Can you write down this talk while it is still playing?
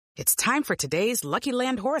It's time for today's Lucky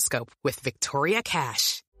Land horoscope with Victoria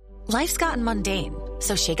Cash. Life's gotten mundane,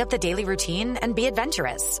 so shake up the daily routine and be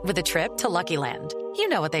adventurous with a trip to Lucky Land. You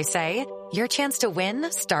know what they say, your chance to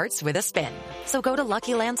win starts with a spin. So go to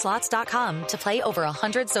LuckyLandSlots.com to play over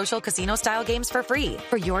 100 social casino-style games for free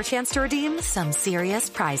for your chance to redeem some serious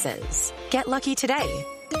prizes. Get lucky today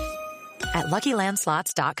at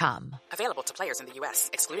LuckyLandSlots.com. Available to players in the U.S.,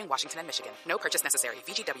 excluding Washington and Michigan. No purchase necessary.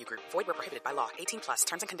 VGW Group. Void where prohibited by law. 18+.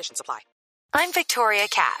 Terms and conditions apply. I'm Victoria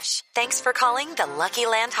Cash. Thanks for calling the Lucky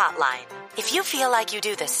Land Hotline. If you feel like you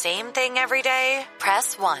do the same thing every day,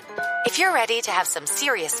 press 1. If you're ready to have some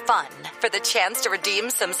serious fun for the chance to redeem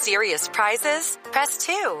some serious prizes, press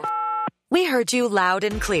 2. We heard you loud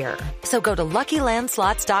and clear. So go to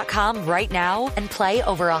LuckyLandSlots.com right now and play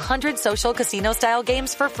over 100 social casino-style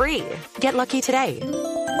games for free. Get lucky today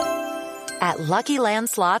at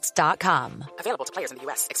LuckyLandSlots.com. Available to players in the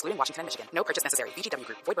U.S., excluding Washington and Michigan. No purchase necessary. VGW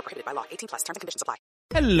Group. Void where prohibited by law. 18+. Terms and conditions apply.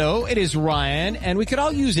 Hello, it is Ryan, and we could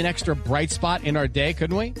all use an extra bright spot in our day,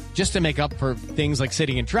 couldn't we? Just to make up for things like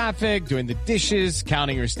sitting in traffic, doing the dishes,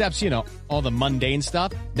 counting your steps, all the mundane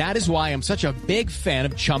stuff. That is why I'm such a big fan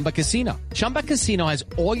of Chumba Casino. Chumba Casino has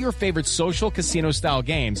all your favorite social casino-style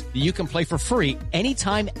games that you can play for free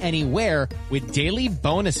anytime, anywhere with daily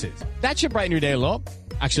bonuses. That should brighten your day a little.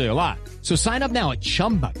 Actually, a lot. So sign up now at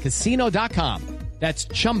ChumbaCasino.com. That's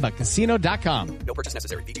ChumbaCasino.com. No purchase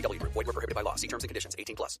necessary. VGW Group. Void where prohibited by law. See terms and conditions.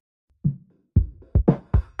 18+.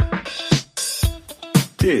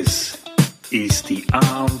 This is the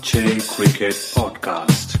Armchair Cricket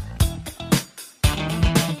Podcast.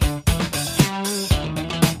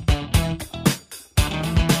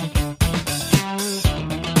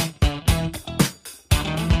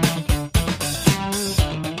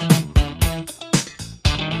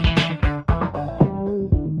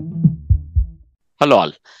 Hello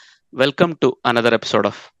all. Welcome to another episode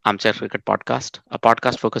of Armchair Cricket Podcast, a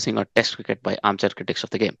podcast focusing on Test cricket by armchair critics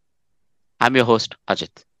of the game. I'm your host,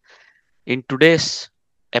 Ajit. In today's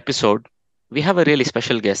episode, we have a really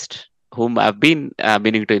special guest whom I've been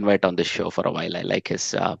meaning to invite on this show for a while. I like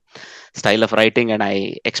his style of writing and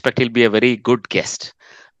I expect he'll be a very good guest.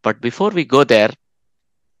 But before we go there,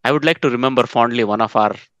 I would like to remember fondly one of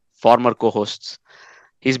our former co-hosts.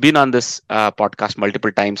 He's been on this podcast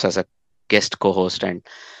multiple times as a guest co-host, and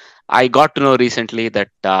I got to know recently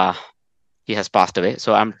that he has passed away.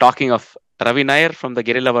 So I'm talking of Ravi Nair from the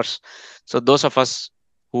Guerrillaverse. So those of us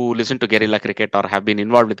who listen to guerrilla cricket or have been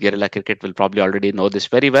involved with guerrilla cricket will probably already know this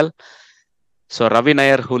very well. So Ravi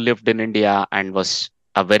Nair, who lived in India and was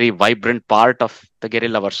a very vibrant part of the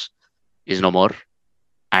Guerrillaverse, is no more.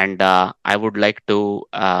 And I would like to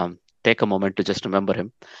take a moment to just remember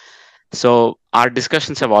him. So our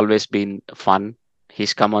discussions have always been fun.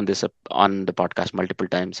 He's come on the podcast multiple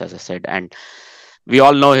times, as I said, and we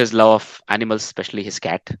all know his love of animals, especially his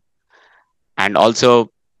cat, and also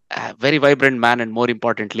a very vibrant man, and more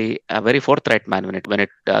importantly, a very forthright man when it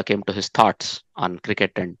came to his thoughts on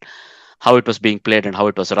cricket and how it was being played and how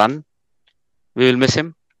it was run. We will miss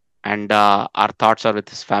him, and our thoughts are with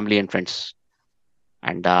his family and friends,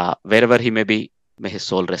 and wherever he may be, may his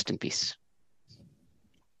soul rest in peace.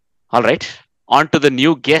 All right, on to the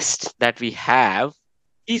new guest that we have.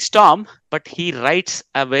 He's Tom, but he writes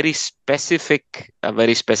a very specific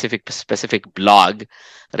blog,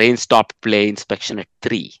 Rain Stop Play Inspection at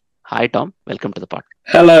 3. Hi, Tom. Welcome to the pod.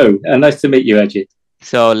 Hello, and nice to meet you, Ajit.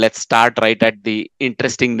 So let's start right at the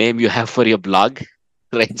interesting name you have for your blog,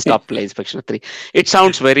 Rain Stop Play Inspection at 3. It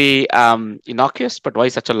sounds very innocuous, but why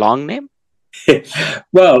such a long name?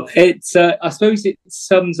 Well, it's I suppose it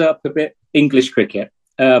sums up a bit English cricket.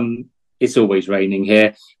 It's always raining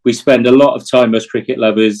here. We spend a lot of time as cricket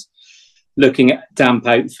lovers looking at damp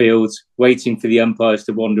outfields, waiting for the umpires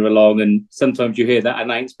to wander along. And sometimes you hear that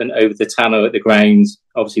announcement over the tannoy at the grounds.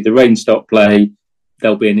 Obviously, the rain stop play.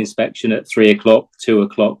 There'll be an inspection at 3 o'clock, 2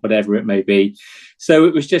 o'clock, whatever it may be. So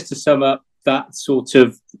it was just to sum up that sort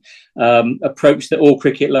of approach that all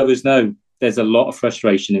cricket lovers know. There's a lot of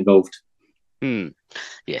frustration involved.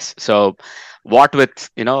 Yes. So what with,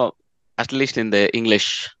 at least in the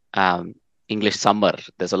English summer,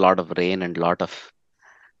 there's a lot of rain and a lot of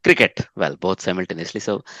cricket. Well, both simultaneously.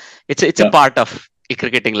 So it's a part of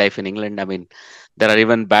cricketing life in England. I mean, there are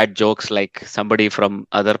even bad jokes like somebody from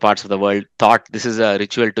other parts of the world thought this is a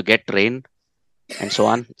ritual to get rain and so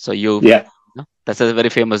on. So that's a very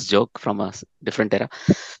famous joke from a different era.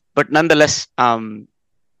 But nonetheless,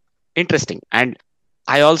 interesting. And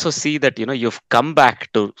I also see that, you've come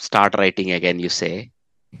back to start writing again, you say,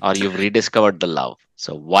 or you've rediscovered the love.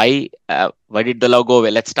 So why did the love go away?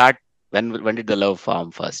 Let's start. When did the love form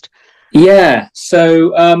first? Yeah.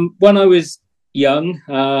 So when I was young.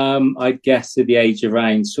 I guess at the age of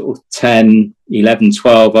around sort of 10, 11,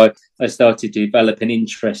 12, I started to develop an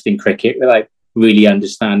interest in cricket without really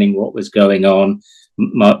understanding what was going on.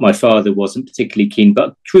 My father wasn't particularly keen,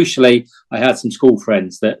 but crucially, I had some school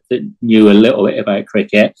friends that knew a little bit about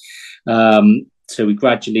cricket. So we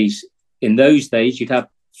gradually, in those days, you'd have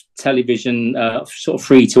television, sort of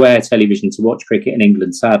free-to-air television to watch cricket in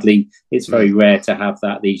England. Sadly, it's very rare to have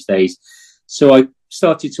that these days. So I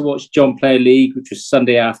started to watch John Player League, which was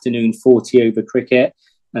Sunday afternoon 40 over cricket.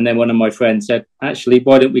 And then one of my friends said, actually,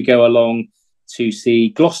 why don't we go along to see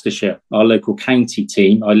Gloucestershire, our local county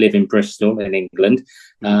team? I live in Bristol in England.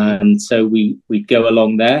 And so we'd go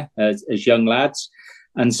along there as young lads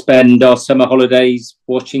and spend our summer holidays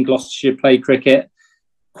watching Gloucestershire play cricket,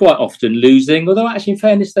 quite often losing, although actually in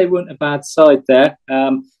fairness, they weren't a bad side there.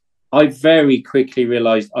 I very quickly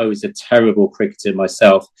realised I was a terrible cricketer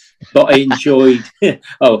myself, but I enjoyed,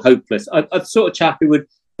 hopeless. I'm sort of chap who would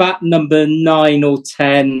bat number 9 or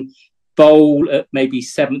 10, bowl at maybe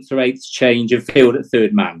 7th or 8th change and field at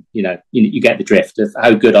third man. You get the drift of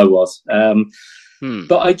how good I was.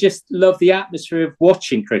 But I just love the atmosphere of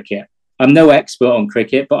watching cricket. I'm no expert on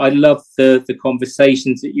cricket, but I love the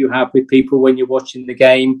conversations that you have with people when you're watching the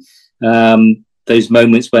game. Those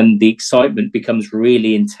moments when the excitement becomes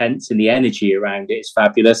really intense and the energy around it is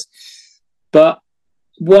fabulous. But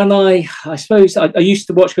when I suppose I used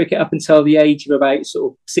to watch cricket up until the age of about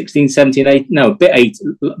sort of 16, 17, 8, no, a bit 8,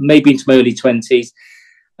 maybe into my early 20s.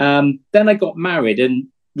 Then I got married and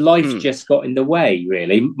life just got in the way,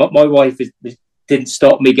 really. My wife didn't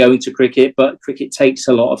stop me going to cricket, but cricket takes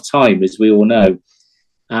a lot of time, as we all know.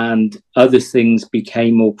 And other things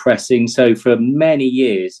became more pressing. So for many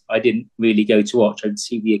years, I didn't really go to watch. I'd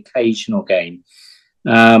see the occasional game.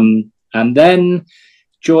 And then,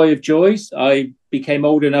 joy of joys, I became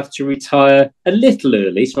old enough to retire a little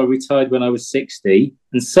early. So I retired when I was 60.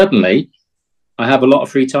 And suddenly, I have a lot of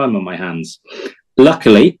free time on my hands.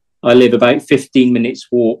 Luckily, I live about 15 minutes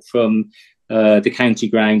walk from the county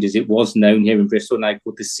ground, as it was known here in Bristol, now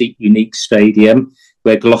called the Seat Unique Stadium,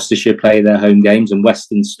 where Gloucestershire play their home games and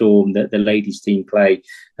Western Storm, the ladies team, play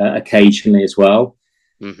occasionally as well.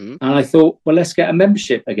 And I thought, well, let's get a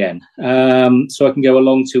membership again. So I can go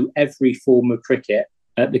along to every form of cricket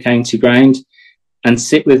at the county ground and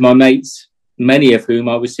sit with my mates, many of whom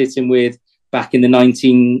I was sitting with back in the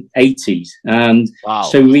 1980s. And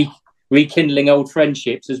so rekindling old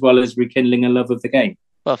friendships as well as rekindling a love of the game.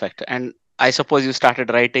 Perfect. And I suppose you started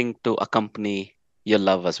writing to accompany your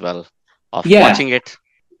love as well of watching it.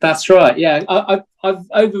 That's right. Yeah, I've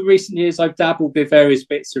over recent years I've dabbled with various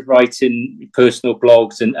bits of writing, personal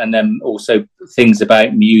blogs, and then also things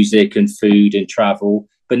about music and food and travel,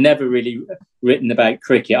 but never really written about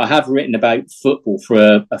cricket. I have written about football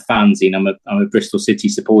for a fanzine. I'm a Bristol City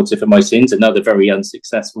supporter for my sins, another very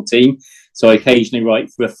unsuccessful team. So I occasionally write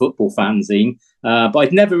for a football fanzine, but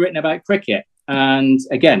I'd never written about cricket. And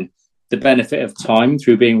again, the benefit of time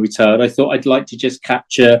through being retired, I thought I'd like to just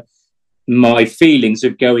capture my feelings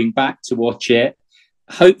of going back to watch it,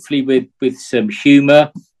 hopefully with some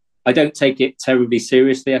humour. I don't take it terribly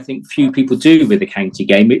seriously. I think few people do with the county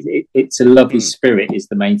game. It's a lovely spirit is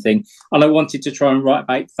the main thing. And I wanted to try and write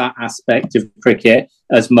about that aspect of cricket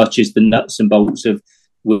as much as the nuts and bolts of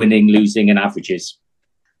winning, losing and averages.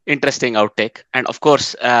 Interesting outtake. And of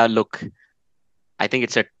course, look, I think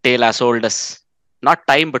it's a tale as old as not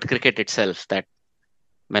time, but cricket itself, that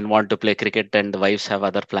men want to play cricket and the wives have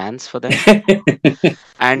other plans for them.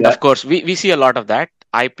 And of course, we see a lot of that.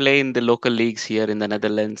 I play in the local leagues here in the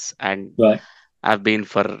Netherlands, and I've been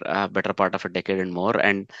for a better part of a decade and more.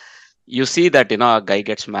 And you see that, a guy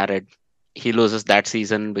gets married, he loses that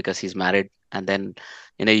season because he's married. And then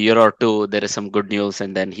in a year or two, there is some good news.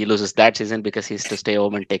 And then he loses that season because he's to stay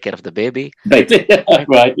home and take care of the baby.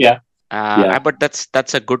 Right. Yeah. But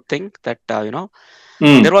that's a good thing that,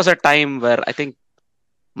 there was a time where I think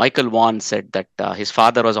Michael Vaughan said that his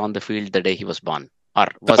father was on the field the day he was born, or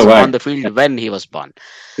was on the field when he was born.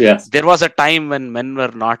 Yes. There was a time when men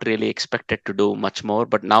were not really expected to do much more,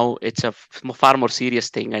 but now it's a far more serious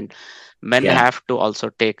thing, and men have to also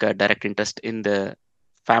take a direct interest in the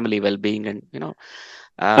family well-being and,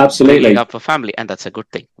 absolutely bringing up a family, and that's a good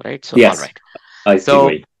thing, right? So, yes. All right. I so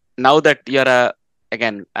agree. Now that you're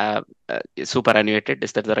superannuated,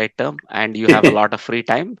 is that the right term? And you have a lot of free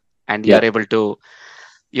time, and you're able to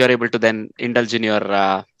then indulge in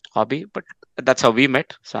your hobby. But that's how we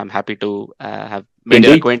met. So I'm happy to have made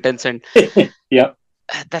your acquaintance, and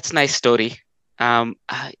that's a nice story.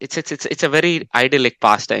 It's a very idyllic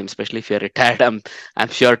pastime, especially if you're retired. I'm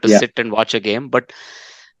sure to sit and watch a game. But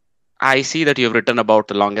I see that you've written about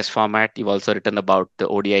the longest format. You've also written about the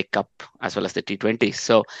ODI Cup as well as the T20.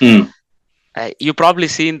 So you've probably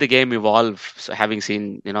seen the game evolve. So having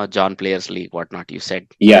seen, John Players League, whatnot, you said.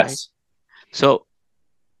 Yes. Right? So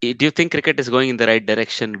do you think cricket is going in the right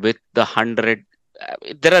direction with the 100?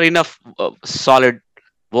 There are enough solid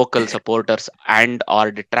vocal supporters and or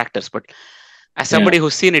detractors, but as somebody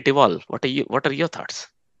who's seen it evolve, what are your thoughts?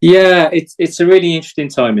 Yeah, it's a really interesting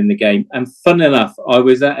time in the game. And fun enough, I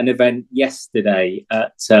was at an event yesterday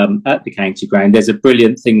at the county ground. There's a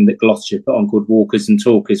brilliant thing that Gloucestershire put on called Walkers and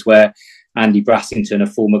Talkers, where Andy Brassington, a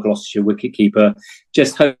former Gloucestershire wicketkeeper,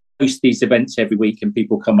 just hosts these events every week, and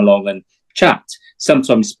people come along and chat,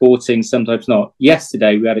 sometimes sporting, sometimes not.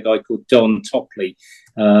 Yesterday, we had a guy called Don Topley,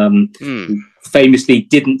 who famously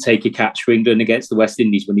didn't take a catch for England against the West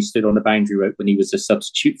Indies when he stood on the boundary rope when he was a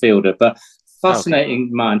substitute fielder. But fascinating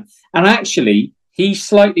man. And actually, he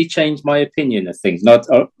slightly changed my opinion of things. And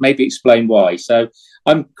I'll maybe explain why. So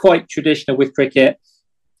I'm quite traditional with cricket.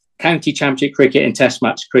 County Championship cricket and Test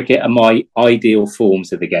match cricket are my ideal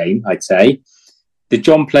forms of the game, I'd say. The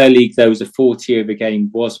John Player League, though, as a 40-over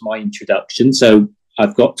game, was my introduction. So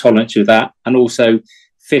I've got tolerance with that. And also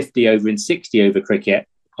 50-over and 60-over cricket.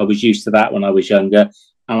 I was used to that when I was younger.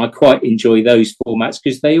 And I quite enjoy those formats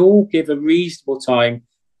because they all give a reasonable time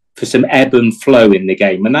for some ebb and flow in the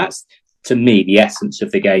game. And that's, to me, the essence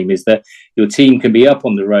of the game, is that your team can be up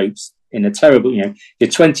on the ropes in a terrible, you're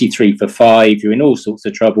 23 for 5, you're in all sorts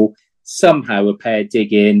of trouble. Somehow a pair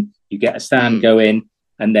dig in, you get a stand going,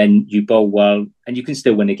 and then you bowl well, and you can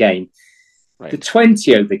still win a game. Right. The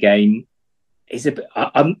 20-over game is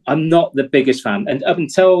I'm not the biggest fan. And up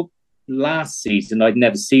until last season, I'd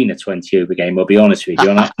never seen a 20-over game, I'll be honest with you.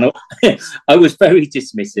 And I was very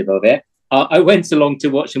dismissive of it. I went along to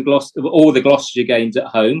watch all the Gloucestershire games at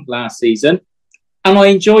home last season, and I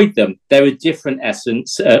enjoyed them. They're a different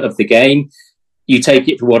essence of the game. You take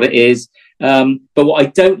it for what it is. But what I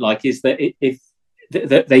don't like is that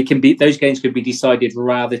they can be, those games could be decided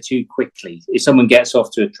rather too quickly. If someone gets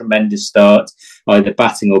off to a tremendous start, either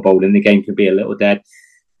batting or bowling, the game can be a little dead.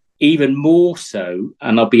 Even more so,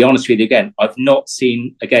 and I'll be honest with you again, I've not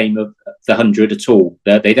seen a game of the 100 at all.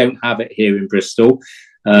 They don't have it here in Bristol.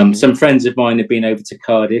 Some friends of mine have been over to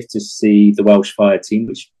Cardiff to see the Welsh Fire team,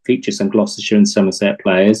 which features some Gloucestershire and Somerset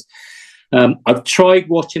players. I've tried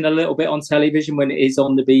watching a little bit on television when it is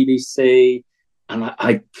on the BBC, and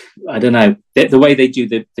I don't know, the way they do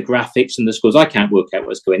the graphics and the scores, I can't work out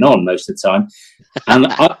what's going on most of the time. And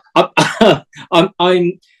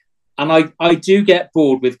I do get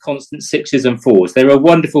bored with constant 6s and 4s. They're a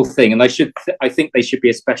wonderful thing, and I think they should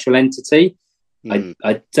be a special entity.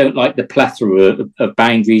 I don't like the plethora of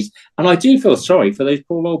boundaries, and I do feel sorry for those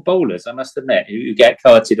poor old bowlers, I must admit, who get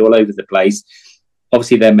carted all over the place.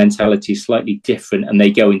 Obviously, their mentality is slightly different, and they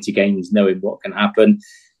go into games knowing what can happen.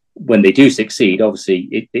 When they do succeed,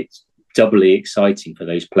 obviously, it's doubly exciting for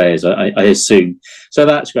those players, I assume. So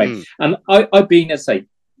that's great. And I've been, as I say,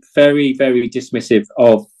 very, very dismissive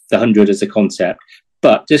of the 100 as a concept.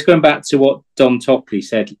 But just going back to what Don Topley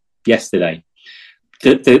said yesterday,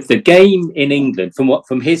 the game in England,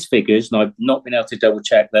 from his figures, and I've not been able to double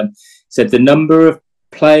check them, said the number of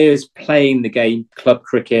players playing the game, club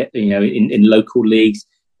cricket, in local leagues,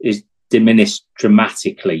 is diminished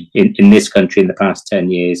dramatically in this country in the past 10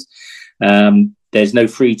 years. There's no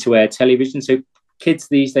free-to-air television, so kids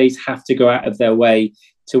these days have to go out of their way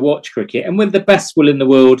to watch cricket. And with the best will in the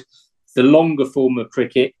world, the longer form of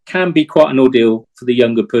cricket can be quite an ordeal for the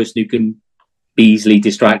younger person who can be easily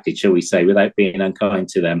distracted, shall we say, without being unkind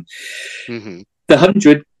to them. The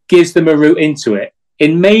 100 gives them a route into it,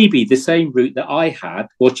 in maybe the same route that I had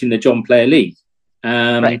watching the John Player League.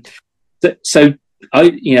 Right. So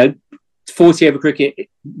 40-over cricket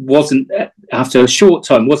wasn't, after a short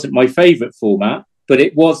time, wasn't my favourite format, but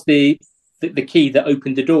it was the key that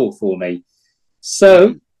opened the door for me.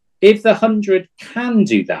 So if the 100 can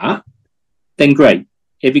do that, then great.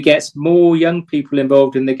 If it gets more young people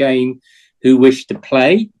involved in the game who wish to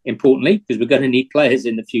play, importantly, because we're going to need players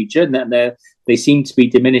in the future, and they seem to be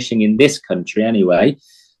diminishing in this country anyway,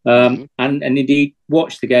 and indeed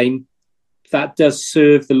watch the game, that does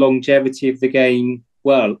serve the longevity of the game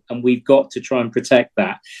well, and we've got to try and protect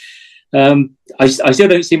that. I still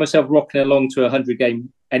don't see myself rocking along to a 100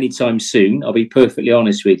 game anytime soon, I'll be perfectly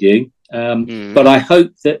honest with you. But I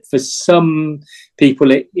hope that for some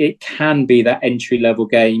people it can be that entry-level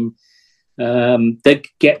game that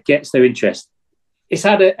gets their interest. It's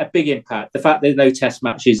had a big impact. The fact there's no test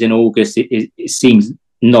matches in August, it seems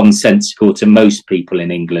nonsensical to most people in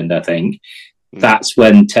England, I think. That's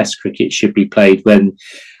when test cricket should be played,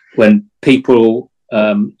 when people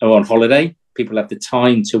are on holiday, people have the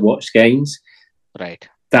time to watch games. Right.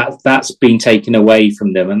 That's been taken away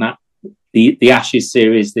from them, and that the Ashes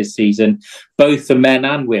series this season, both for men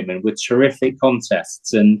and women, were terrific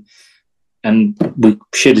contests, and we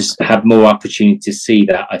should have had more opportunity to see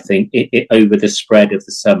that. I think it over the spread of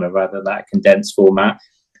the summer rather than that condensed format.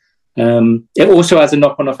 It also has a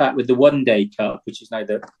knock-on effect with the One Day Cup, which is now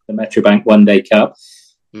the Metrobank One Day Cup.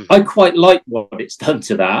 I quite like what it's done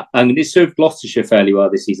to that. I mean, it served Gloucestershire fairly well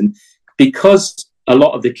this season because a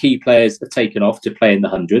lot of the key players are taken off to play in the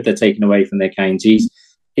 100. They're taken away from their counties.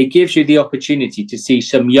 It gives you the opportunity to see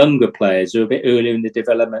some younger players who are a bit earlier in the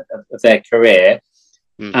development of their career.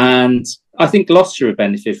 And I think Gloucestershire have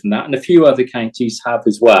benefited from that, and a few other counties have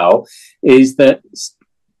as well, is that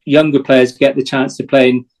younger players get the chance to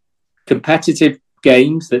play in competitive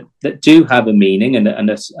games that do have a meaning and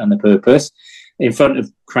a purpose in front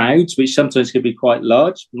of crowds, which sometimes can be quite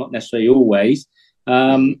large, not necessarily always.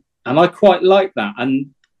 And I quite like that.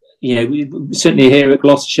 And, we certainly here at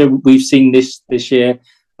Gloucestershire, we've seen this year,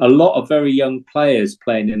 a lot of very young players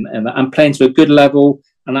playing and playing to a good level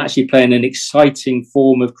and actually playing an exciting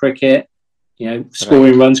form of cricket,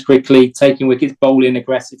 scoring runs quickly, taking wickets, bowling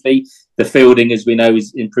aggressively. The fielding, as we know,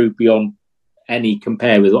 is improved beyond any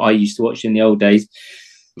compare with what I used to watch in the old days.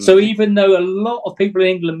 So even though a lot of people in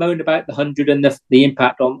England moan about the 100 and the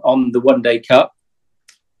impact on the One Day Cup,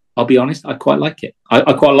 I'll be honest, I quite like it.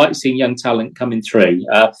 I quite like seeing young talent coming through.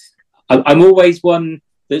 I'm always one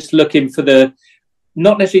that's looking for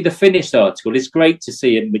not necessarily the finished article. It's great to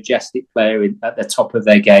see a majestic player at the top of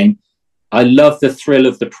their game. I love the thrill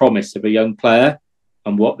of the promise of a young player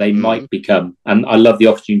and what they might become. And I love the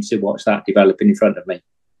opportunity to watch that developing in front of me.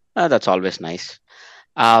 That's always nice.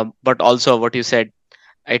 But also what you said,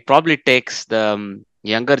 it probably takes the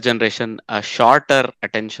younger generation a shorter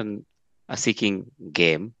attention seeking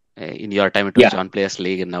game. In your time, it was John Players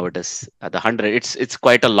League, and now it is the 100. It's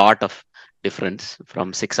quite a lot of difference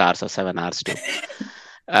from 6 hours or 7 hours to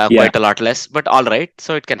quite a lot less. But all right,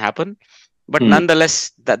 so it can happen. But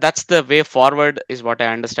nonetheless, that's the way forward is what I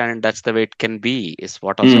understand, and that's the way it can be is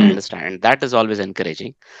what also I understand. And that is always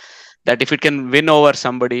encouraging. That if it can win over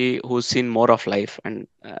somebody who's seen more of life and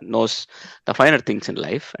knows the finer things in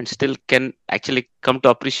life and still can actually come to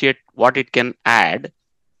appreciate what it can add,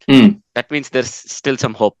 that means there's still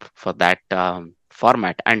some hope for that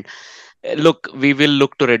format. And look, we will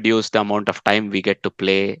look to reduce the amount of time we get to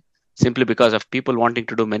play simply because of people wanting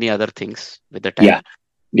to do many other things with the time.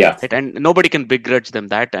 Yeah. Right? And nobody can begrudge them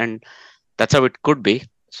that. And that's how it could be.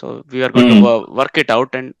 So we are going to work it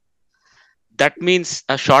out. And that means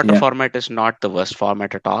a shorter format is not the worst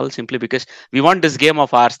format at all, simply because we want this game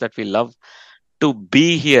of ours that we love to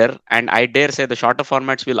be here. And I dare say the shorter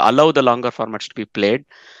formats will allow the longer formats to be played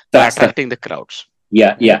by attracting the crowds.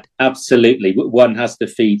 Yeah, absolutely. One has to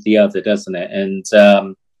feed the other, doesn't it?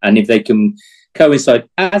 And if they can coincide,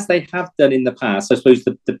 as they have done in the past, I suppose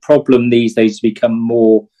the problem these days has become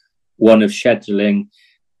more one of scheduling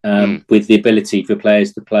with the ability for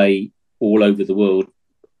players to play all over the world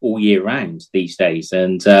all year round these days.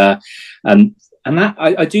 And that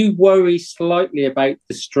I do worry slightly about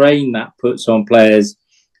the strain that puts on players,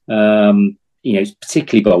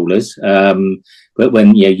 particularly bowlers. But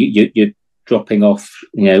when you're dropping off,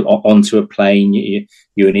 onto a plane,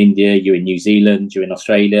 you're in India, you're in New Zealand, you're in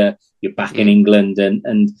Australia, you're back in England,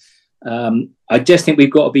 and I just think we've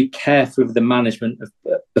got to be careful of the management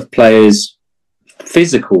of players'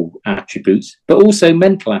 physical attributes, but also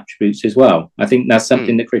mental attributes as well. I think that's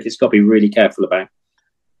something that cricket's got to be really careful about.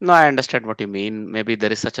 No, I understand what you mean. Maybe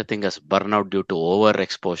there is such a thing as burnout due to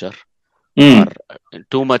overexposure or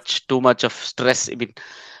too much of stress. I mean,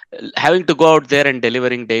 having to go out there and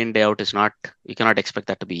delivering day in, day out is not, you cannot expect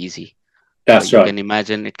that to be easy. That's right. You can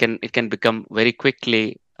imagine it can become very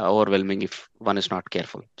quickly overwhelming if one is not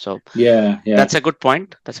careful. So yeah. That's a good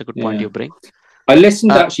point. That's a good point you bring. I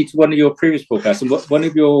listened actually to one of your previous podcasts, and one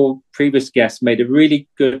of your previous guests made a really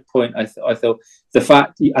good point. I thought the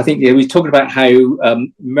fact, I think he was talking about how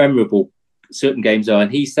memorable certain games are,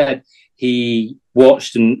 and he said he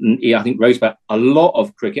watched and he, I think, wrote about a lot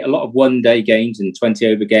of cricket, a lot of one-day games and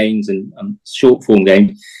 20-over games and short-form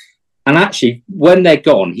games. And actually, when they're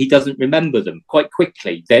gone, he doesn't remember them quite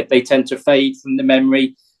quickly. They tend to fade from the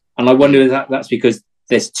memory. And I wonder if that's because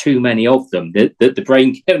there's too many of them. The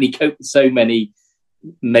brain can only cope with so many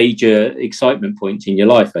major excitement points in your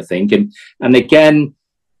life, I think. And again,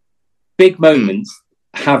 big moments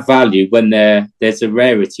have value when there's a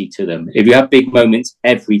rarity to them. If you have big moments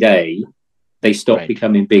every day, they stop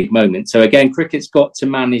becoming big moments. So again, cricket's got to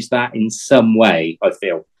manage that in some way, I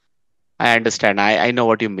feel. I understand. I know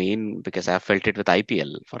what you mean because I felt it with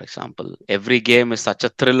IPL, for example. Every game is such a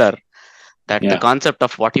thriller that the concept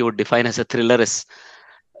of what you would define as a thriller is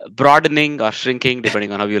broadening or shrinking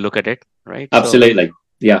depending on how you look at it, right? Absolutely.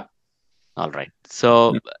 All right. So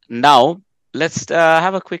now let's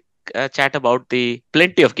have a quick chat about the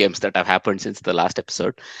plenty of games that have happened since the last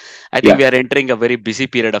episode. I think we are entering a very busy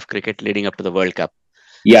period of cricket leading up to the World Cup.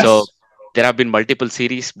 Yes. So there have been multiple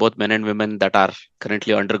series, both men and women, that are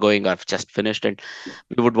currently undergoing or have just finished, and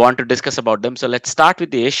we would want to discuss about them. So let's start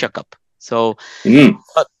with the Asia Cup. So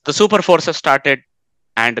the Super Fours have started,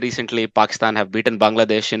 and recently Pakistan have beaten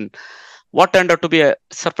Bangladesh in what turned out to be a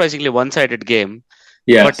surprisingly one-sided game.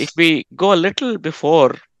 Yes. But if we go a little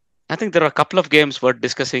before, I think there are a couple of games worth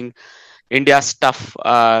discussing. India's tough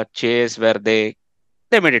chase where they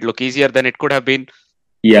made it look easier than it could have been.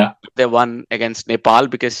 Yeah. They won against Nepal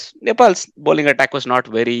because Nepal's bowling attack was not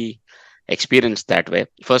very experienced that way.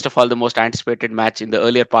 First of all, the most anticipated match in the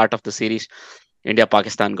earlier part of the series,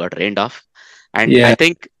 India-Pakistan, got rained off. And I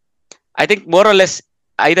think more or less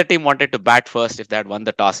either team wanted to bat first if they had won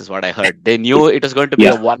the toss, is what I heard. They knew it was going to be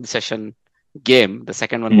a one-session game. The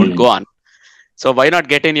second one would go on. So why not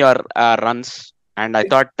get in your runs? And I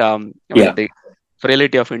thought the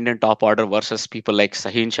frailty of Indian top order versus people like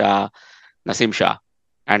Sahin Shah, Nasim Shah,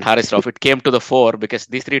 and Haris Rauf, it came to the fore because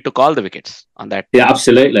these three took all the wickets on that. Yeah,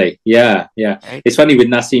 absolutely. Yeah. Right? It's funny with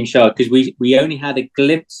Nasim Shah because we only had a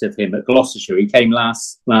glimpse of him at Gloucestershire. He came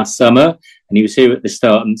last summer and he was here at the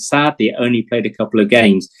start, and sadly only played a couple of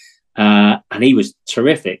games. And he was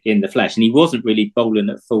terrific in the flesh, and he wasn't really bowling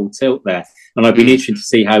at full tilt there. And I've been interested to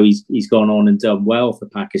see how he's gone on and done well for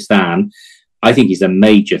Pakistan. I think he's a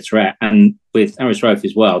major threat, and with Haris Rauf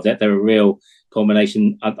as well, they're a real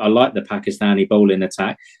combination. I like the Pakistani bowling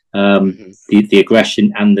attack, the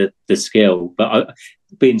aggression and the skill. But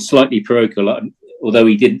being slightly parochial, although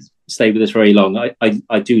he didn't stay with us very long,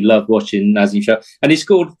 I do love watching Nazim Shah, and he's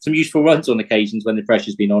scored some useful runs on occasions when the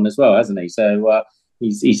pressure's been on as well, hasn't he? So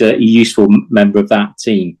he's a useful member of that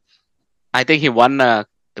team. I think he won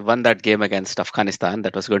that game against Afghanistan.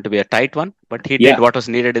 That was going to be a tight one, but he did what was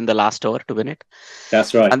needed in the last over to win it.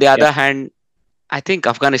 That's right. On the other hand, I think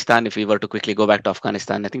Afghanistan, if we were to quickly go back to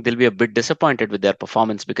Afghanistan, I think they'll be a bit disappointed with their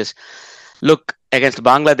performance because, look, against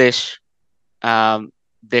Bangladesh,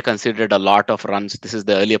 they considered a lot of runs. This is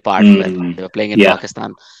the earlier part where they were playing in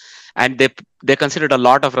Pakistan. And they considered a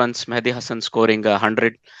lot of runs. Mehdi Hassan scoring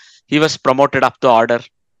 100. He was promoted up the order.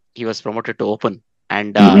 He was promoted to open.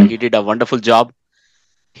 And he did a wonderful job.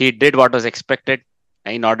 He did what was expected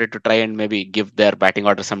in order to try and maybe give their batting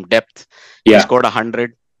order some depth. He scored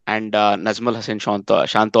 100. And Nazmul Hussain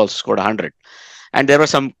Shanto also scored 100. And there were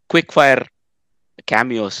some quick-fire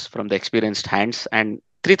cameos from the experienced hands. And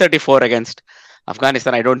 334 against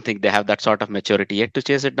Afghanistan, I don't think they have that sort of maturity yet to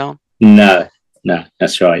chase it down. No,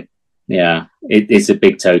 that's right. Yeah, it's a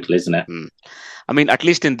big total, isn't it? I mean, at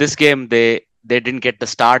least in this game, they didn't get the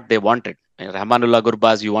start they wanted. Rahmanullah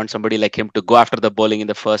Gurbaz, you want somebody like him to go after the bowling in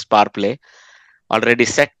the first power play. Already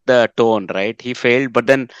set the tone, right? He failed, but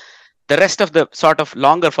then the rest of the sort of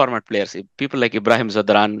longer format players, people like Ibrahim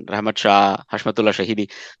Zadran, Rahmat Shah, Hashmatullah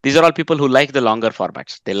Shahidi, these are all people who like the longer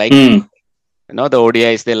formats. They like the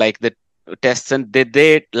ODIs, they like the tests, and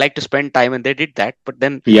they like to spend time, and they did that. But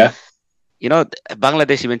then,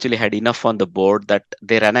 Bangladesh eventually had enough on the board that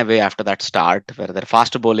they ran away after that start, where they're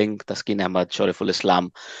fast bowling, Taskin Ahmad, Shariful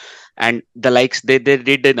Islam, and the likes, they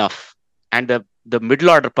did enough. And the middle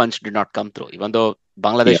order punch did not come through, even though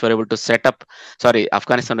Bangladesh were able to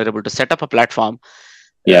Afghanistan were able to set up a platform.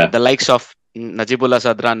 The likes of Najibullah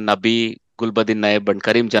Zadran, Nabi, Gulbuddin Naib, and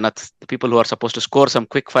Karim Janat, the people who are supposed to score some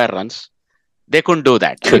quick fire runs, they couldn't do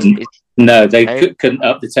that. Couldn't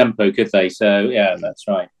up the tempo, could they? So, that's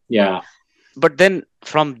right. Yeah. But then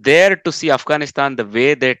from there to see Afghanistan, the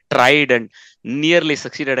way they tried and nearly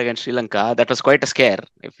succeeded against Sri Lanka, that was quite a scare,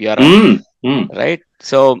 if you are right.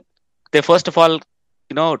 So they first of all,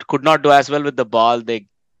 could not do as well with the ball. They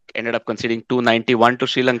ended up conceding 291 to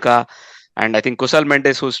Sri Lanka. And I think Kusal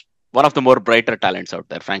Mendes, who's one of the more brighter talents out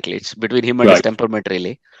there, frankly, it's between him and his temperament,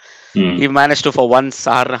 really. He managed to, for once,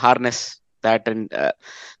 harness that and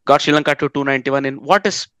got Sri Lanka to 291 in what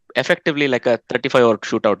is effectively like a 35-over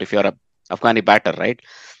shootout if you're a Afghani batter, right?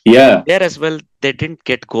 Yeah. There as well, they didn't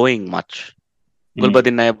get going much.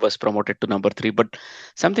 Gulbuddin Naib was promoted to number 3, but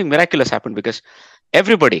something miraculous happened because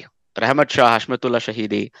everybody, Rahmat Shah, Hashmatullah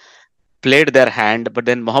Shahidi, played their hand, but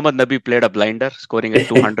then Mohammad Nabi played a blinder, scoring at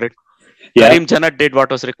 200. Karim Janat did what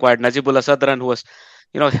was required. Najibullah Sadran, who was,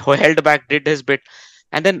 who held back, did his bit.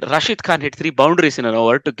 And then Rashid Khan hit 3 boundaries in an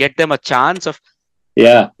over to get them a chance of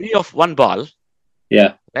 3 of 1 ball.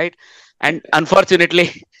 Yeah. Right? And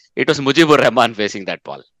unfortunately, it was Mujibur Rahman facing that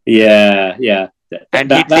ball. Yeah.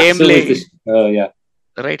 And he tamely...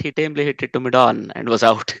 right? He tamely hit it to mid-on and was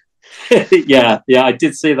out. Yeah, I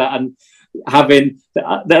did see that, and having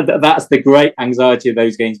that's the great anxiety of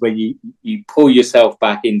those games when you pull yourself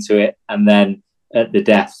back into it, and then at the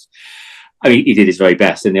death. I mean, he did his very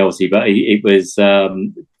best, and obviously, but it was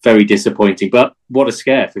very disappointing. But what a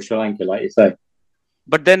scare for Sri Lanka, like you say.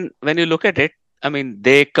 But then, when you look at it, I mean,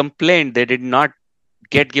 they complained they did not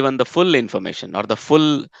get given the full information or the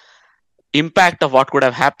full impact of what could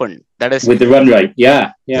have happened. That is with the run rate,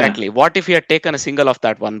 yeah. Exactly. What if he had taken a single off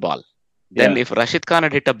that one ball? Then if Rashid Khan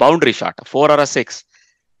had hit a boundary shot, a 4 or a 6,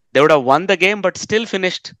 they would have won the game, but still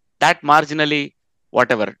finished that marginally,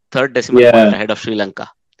 whatever, third decimal point ahead of Sri Lanka.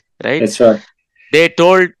 Right? That's right. They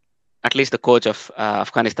told, at least the coach of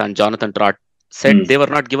Afghanistan, Jonathan Trott, said they were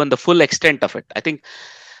not given the full extent of it. I think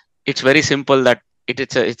it's very simple that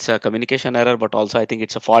it's a communication error, but also I think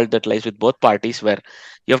it's a fault that lies with both parties, where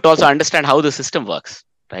you have to also understand how the system works.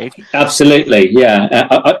 Right? Absolutely, yeah.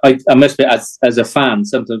 I must be, as a fan,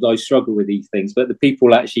 sometimes I struggle with these things, but the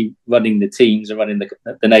people actually running the teams and running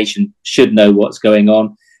the nation should know what's going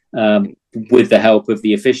on, with the help of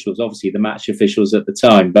the officials, obviously the match officials at the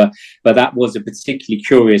time. But that was a particularly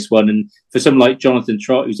curious one, and for someone like Jonathan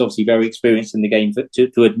Trott, who's obviously very experienced in the game,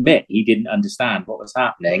 to admit he didn't understand what was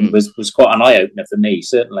happening was quite an eye opener for me,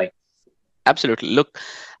 certainly. Absolutely. Look,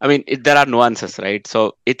 I mean, there are nuances, right?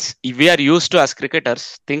 So we are used to, as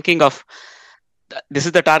cricketers, thinking of this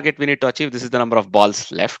is the target we need to achieve. This is the number of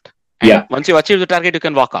balls left. And once you achieve the target, you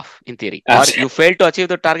can walk off in theory. Absolutely. Or you fail to achieve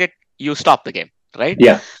the target, you stop the game, right?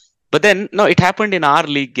 Yeah. But then, no, it happened in our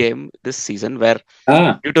league game this season where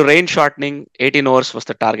due to rain shortening, 18 overs was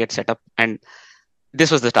the target setup. And this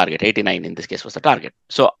was the target. 89 in this case was the target.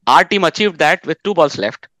 So our team achieved that with 2 balls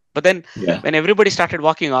left. But then when everybody started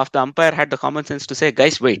walking off, the umpire had the common sense to say,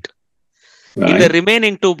 guys, wait. Right. In the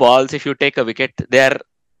remaining 2 balls, if you take a wicket, they'll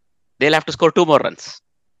have to score 2 more runs.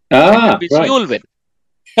 Which you'll win.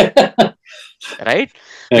 Right?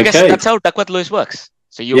 Because that's how Duckworth Lewis works.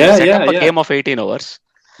 So you set up a game of 18 overs.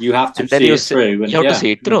 You have to see it through. You have to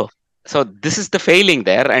see it through. So this is the failing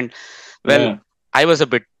there. And I was a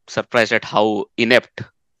bit surprised at how inept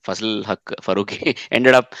Fazl Haq Farooqi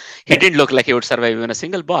ended up. He didn't look like he would survive even a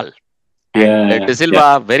single ball. And De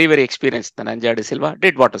Silva, very, very experienced. Dhananjaya De Silva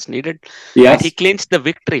did what was needed. And he clinched the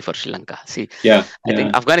victory for Sri Lanka. See, I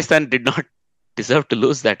think Afghanistan did not deserve to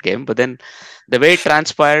lose that game. But then the way it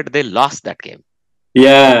transpired, they lost that game.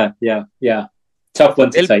 Yeah. Tough one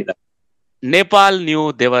to take that. Nepal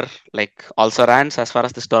knew they were like also rans as far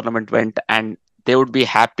as this tournament went. And they would be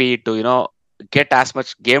happy to, get as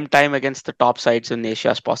much game time against the top sides in Asia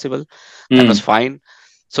as possible. That was fine.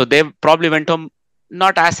 So they probably went home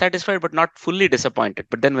not as satisfied, but not fully disappointed.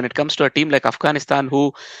 But then when it comes to a team like Afghanistan,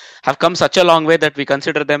 who have come such a long way that we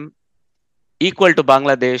consider them equal to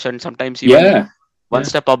Bangladesh and sometimes even one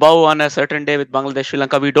step above on a certain day with Bangladesh, Sri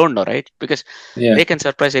Lanka, we don't know, right? Because they can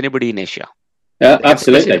surprise anybody in Asia. Yeah,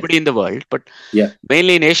 absolutely. Anybody in the world. But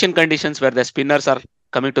mainly in Asian conditions where the spinners are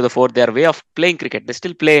coming to the fore, their way of playing cricket, they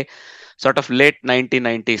still play sort of late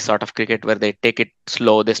 1990s sort of cricket where they take it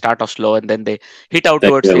slow, they start off slow and then they hit out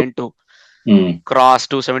towards the end to cross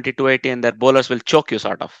 270, 280 and their bowlers will choke you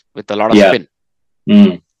sort of with a lot of spin.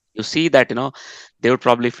 You see that, they would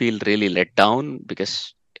probably feel really let down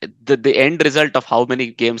because the end result of how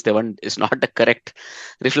many games they won is not the correct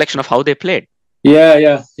reflection of how they played.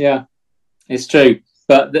 Yeah. It's true.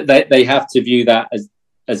 But they have to view that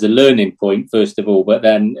as a learning point, first of all, but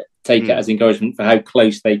then take it as encouragement for how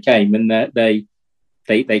close they came and that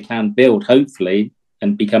they can build, hopefully,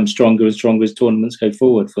 and become stronger and stronger as tournaments go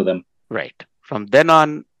forward for them. Right. From then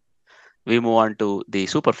on, we move on to the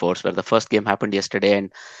Super Fours, where the first game happened yesterday.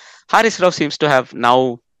 And Haris Rauf seems to have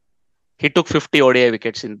now, he took 50 ODI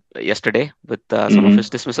wickets yesterday with some of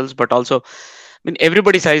his dismissals, but also, I mean,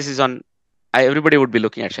 everybody's eyes is on, everybody would be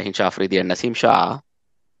looking at Shaheen Shah Afridi and Naseem Shah.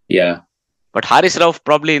 Yeah. But Haris Rauf,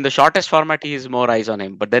 probably in the shortest format, he has more eyes on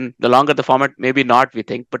him. But then the longer the format, maybe not, we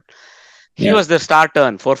think. But he was the star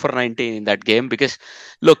turn, 4 for 19 in that game. Because,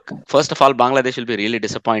 look, first of all, Bangladesh will be really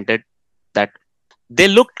disappointed that they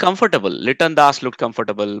looked comfortable. Liton Das looked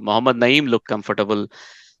comfortable. Mohammad Naeem looked comfortable.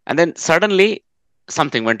 And then suddenly,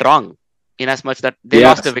 something went wrong. In as much that they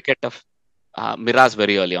lost the wicket of Miraz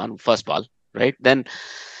very early on, first ball. Right? Then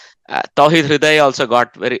Tawheed Hriday also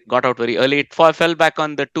got out very early. It fell back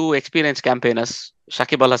on the 2 experienced campaigners,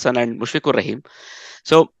 Shakib Al Hasan and Mushfiqur Rahim.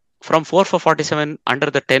 So from 4 for 47 under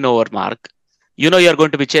the 10 over mark, you're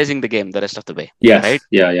going to be chasing the game the rest of the way. Yes. Right?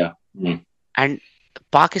 Yeah. And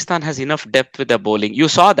Pakistan has enough depth with their bowling. You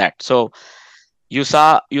saw that. So you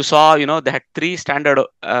saw, they had 3 standard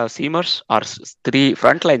seamers or 3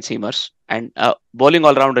 frontline seamers and bowling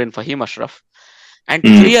all-rounder in Fahim Ashraf. and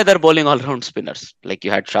three other bowling all-round spinners. Like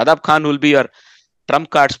you had Shadab Khan, who will be your trump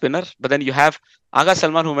card spinner, but then you have Aga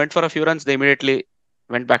Salman, who went for a few runs. They immediately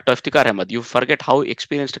went back to Iftikhar Ahmed. You forget how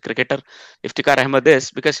experienced a cricketer Iftikhar Ahmed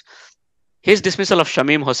is, because his dismissal of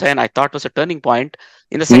Shamim Hossain, I thought, was a turning point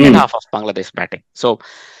in the second half of Bangladesh batting. So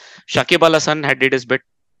Shakib Al Hasan had did his bit.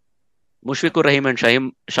 Mushfiqur Rahim and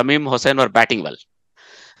Shamim Hossain were batting well.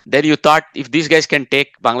 Then you thought, if these guys can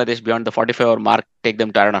take Bangladesh beyond the 45-over mark, take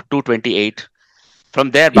them to, I don't know, 228. From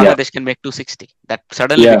there, Bangladesh can make 260. That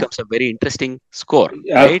suddenly becomes a very interesting score.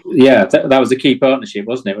 Right? That was a key partnership,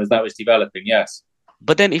 wasn't it? That was developing, yes.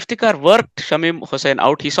 But then Iftikhar worked Shamim Hossain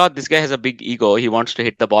out. He saw this guy has a big ego. He wants to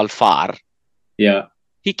hit the ball far. Yeah.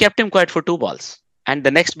 He kept him quiet for 2 balls. And the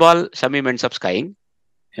next ball, Shamim ends up skying,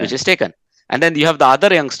 which is taken. And then you have the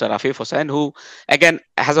other youngster, Afif Hossain, who, again,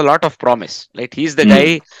 has a lot of promise. Like, he's the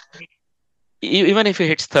guy, even if he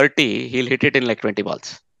hits 30, he'll hit it in like 20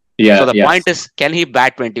 balls. Yeah. So the point is, can he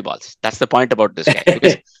bat 20 balls? That's the point about this guy.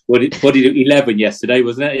 Because what did he do? 11 yesterday,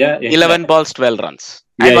 wasn't it? Yeah. 11 balls, 12 runs.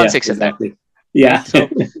 And 1 6 exactly. Yeah. So,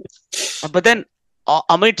 but then,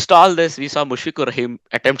 amidst all this, we saw Mushfiqur Rahim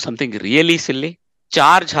attempt something really silly.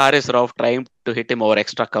 Charge Haris Rauf trying to hit him over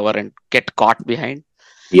extra cover and get caught behind.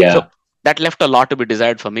 Yeah. So that left a lot to be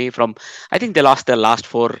desired for me. I think they lost their last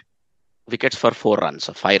 4 wickets for 4 runs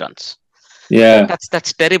or 5 runs. Yeah.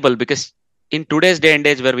 That's terrible, because in today's day and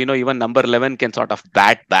age, where we know even number 11 can sort of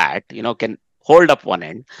bat, can hold up one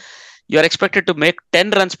end, you're expected to make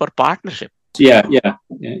 10 runs per partnership. Yeah.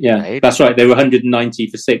 Right? That's right. They were 190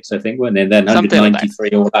 for 6, I think, weren't they? And then 193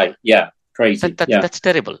 all out. Yeah. Crazy. That's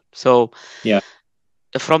terrible. So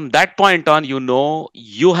from that point on,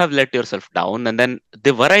 you have let yourself down. And then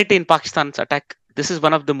the variety in Pakistan's attack, this is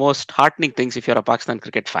one of the most heartening things if you're a Pakistan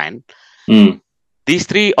cricket fan. These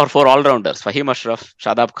 3 or 4 all-rounders, Fahim Ashraf,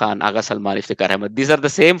 Shadab Khan, Aga Salman, Iftikhar Ahmed, these are the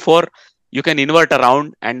same 4 you can invert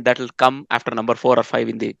around, and that will come after number 4 or 5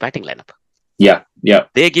 in the batting lineup. Yeah.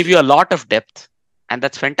 They give you a lot of depth, and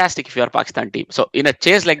that's fantastic if you're a Pakistan team. So in a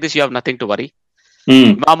chase like this, you have nothing to worry.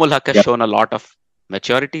 Imamul Haq has shown a lot of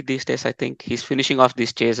maturity these days, I think. He's finishing off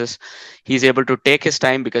these chases. He's able to take his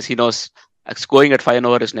time because he knows going at 5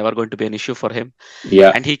 over is never going to be an issue for him.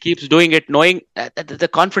 Yeah. And he keeps doing it, knowing the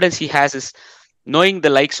confidence he has is knowing the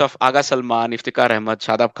likes of Aga Salman, Iftikhar Ahmed,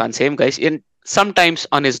 Shadab Khan, same guys, in sometimes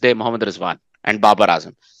on his day, Mohammad Rizwan and Babar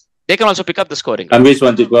Azam. They can also pick up the scoring. And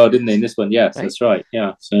Rizwan did well, didn't they, in this one? Yes, right? That's right.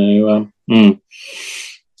 Yeah. So,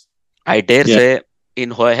 I dare say, in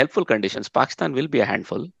helpful conditions, Pakistan will be a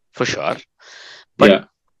handful, for sure. But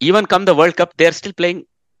even come the World Cup, they're still playing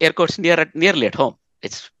air quotes nearly at home.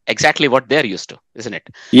 It's exactly what they're used to, isn't it?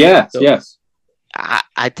 Yes, yes.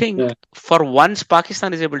 I think for once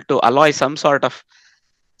Pakistan is able to alloy some sort of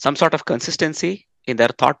consistency in their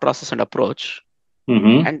thought process and approach,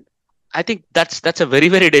 and I think that's a very,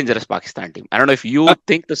 very dangerous Pakistan team. I don't know if you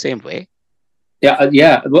think the same way.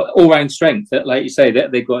 Yeah. All round strength. Like you say,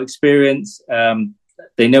 they've got experience.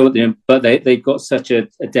 They know what they're doing, but they've got such a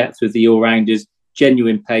depth with the all rounders.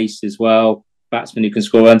 Genuine pace as well. Batsmen who can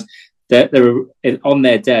score runs. They're on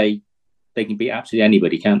their day. They can beat absolutely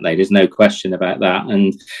anybody, can't they? There's no question about that.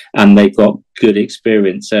 And they've got good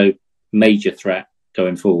experience. So major threat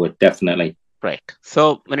going forward, definitely. Right.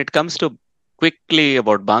 So when it comes to quickly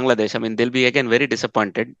about Bangladesh, I mean, they'll be again very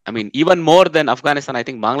disappointed. I mean, even more than Afghanistan, I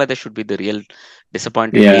think Bangladesh should be the real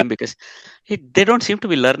disappointed team, because they don't seem to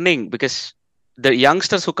be learning, because the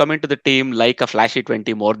youngsters who come into the team like a flashy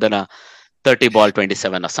 20 more than a 30 ball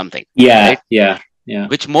 27 or something. Yeah.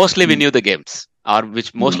 Which mostly win you the games, or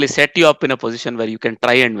which mostly set you up in a position where you can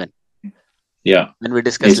try and win. Yeah. When we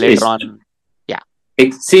discuss later on. Yeah.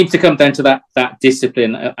 It seems to come down to that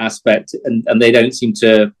discipline aspect, and they don't seem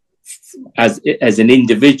to, as an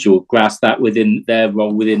individual, grasp that within their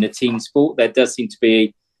role within a team sport. There does seem to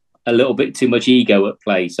be a little bit too much ego at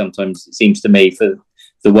play sometimes, it seems to me, for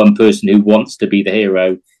the one person who wants to be the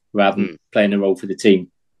hero rather than playing a role for the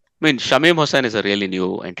team. I mean, Shamim Hossain is a really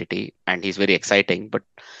new entity and he's very exciting. But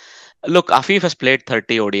look, Afif has played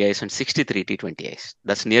 30 ODIs and 63 T20Is.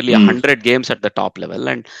 That's nearly 100 games at the top level.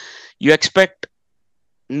 And you expect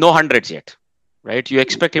no hundreds yet, right? You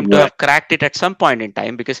expect him to have cracked it at some point in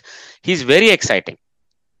time, because he's very exciting.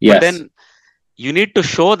 Yes. But then you need to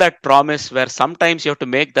show that promise, where sometimes you have to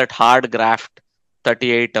make that hard graft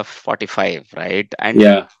 38 of 45, right?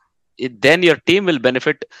 And then your team will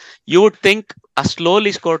benefit. You would think a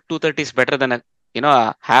slowly scored 230 is better than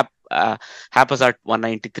a haphazard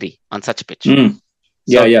 193 on such pitch.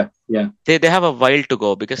 Yeah. They have a while to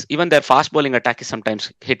go, because even their fast bowling attack is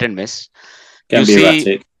sometimes hit and miss. Can be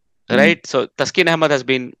erratic. Right? So Taskin Ahmed has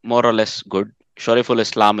been more or less good. Shariful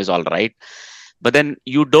Islam is all right. But then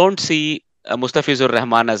you don't see Mustafizur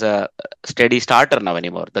Rahman as a steady starter now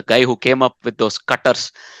anymore. The guy who came up with those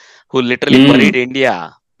cutters, who literally buried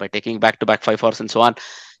India by taking back-to-back 5 hours and so on.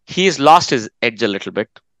 He's lost his edge a little bit.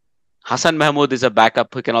 Hassan Mahmood is a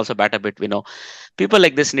backup who can also bat a bit. We know people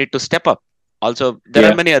like this need to step up. Also,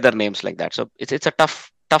 there are many other names like that. So it's a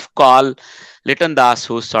tough call. Liton Das,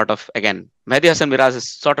 who's sort of, again, Mehdi Hassan Miraz is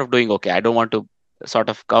sort of doing okay. I don't want to sort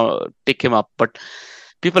of tick him up, but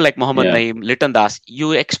people like Mohammad Naeem, Liton Das,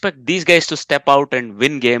 you expect these guys to step out and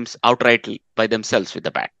win games outright by themselves with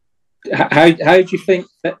the bat. How do you think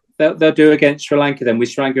that they'll do against Sri Lanka then? With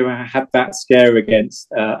Sri Lanka had that scare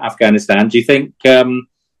against Afghanistan, do you think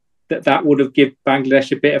that would have given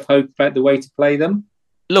Bangladesh a bit of hope about the way to play them?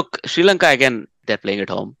 Look, Sri Lanka, again, they're playing at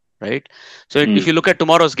home, right? So if you look at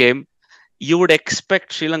tomorrow's game, you would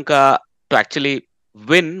expect Sri Lanka to actually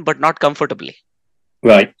win, but not comfortably.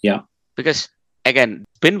 Right, yeah. Because, again,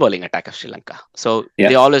 spin bowling attack of Sri Lanka. So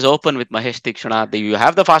they always open with Mahesh Tikshana. You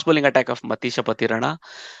have the fast bowling attack of Matisha Patirana,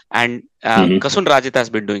 and Kasun Rajit has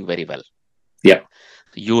been doing very well. Yeah.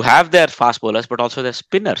 You have their fast bowlers, but also their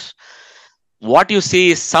spinners. What you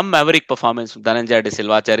see is some maverick performance from Dhananjaya De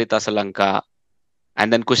Silva, Charita Salanka,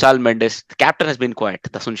 and then Kushal Mendes. The captain has been quiet,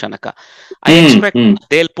 Dasun Shanaka. I expect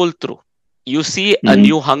they'll pull through. You see a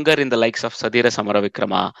new hunger in the likes of Sadira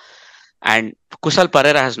Samaravikrama, and Kushal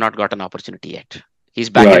Pereira has not got an opportunity yet. He's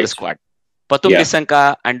back in the squad. Patum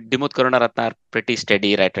Nisanka and Dimut Karunaratne are pretty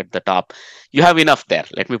steady right at the top. You have enough there.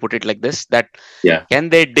 Let me put it like this, that can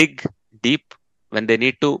they dig deep when they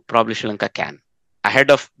need to? Probably Sri Lanka can.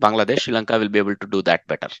 Ahead of Bangladesh, Sri Lanka will be able to do that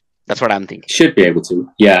better. That's what I'm thinking. Should be able to.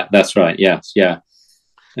 Yeah, that's right. Yes, yeah.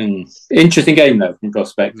 Interesting game though, in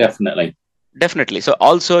prospect, definitely. Definitely. So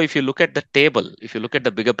also, if you look at the table, if you look at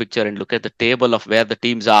the bigger picture and look at the table of where the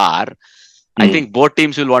teams are, I think both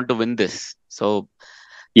teams will want to win this. So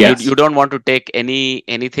you don't want to take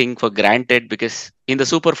anything for granted, because in the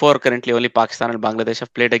Super 4 currently only Pakistan and Bangladesh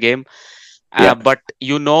have played a game. But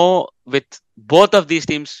with both of these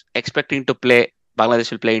teams expecting to play,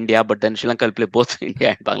 Bangladesh will play India, but then Sri Lanka will play both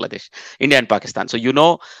India and Pakistan. So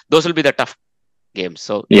those will be the tough games.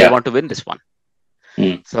 So they want to win this one.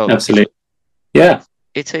 So absolutely. Yeah.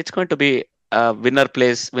 It's going to be winner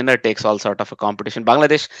takes all sort of a competition.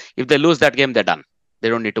 Bangladesh, if they lose that game, they're done. They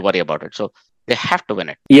don't need to worry about it. So they have to win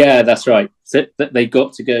it. Yeah, that's right. So they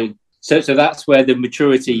got to go. So that's where the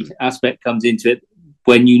maturity aspect comes into it.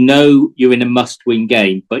 When you know you're in a must-win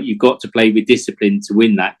game, but you've got to play with discipline to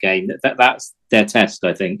win that game. That's their test,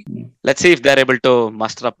 I think. Let's see if they're able to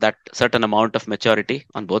muster up that certain amount of maturity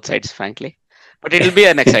on both sides, frankly. But it'll be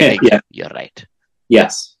an exciting game. You're right.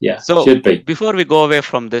 Yes, yeah, so should be. Before we go away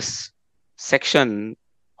from this section,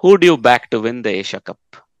 who do you back to win the Asia Cup,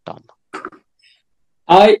 Tom?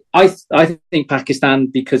 I think Pakistan,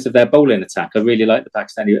 because of their bowling attack. I really like the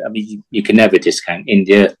Pakistani. I mean, you can never discount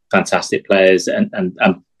India. Fantastic players and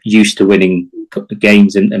used to winning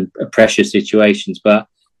games and pressure situations. But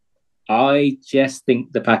I just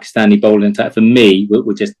think the Pakistani bowling attack, for me,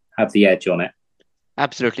 will just have the edge on it.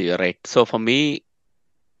 Absolutely, you're right. So for me,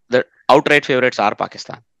 the outright favorites are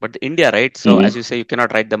Pakistan, but India, right? So as you say, you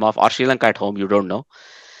cannot write them off. Or Sri Lanka at home, you don't know.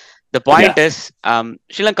 The point is,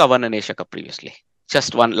 Sri Lanka won an Asia Cup previously.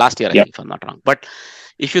 Just one last year, I think, if I'm not wrong. But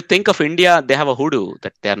if you think of India, they have a hoodoo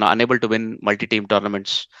that they are not unable to win multi-team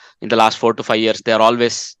tournaments in the last 4 to 5 years. They are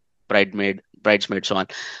always bridesmaid, so on,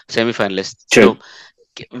 semi-finalists. True.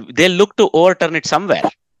 So they'll look to overturn it somewhere.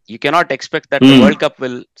 You cannot expect that the World Cup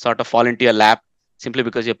will sort of fall into your lap simply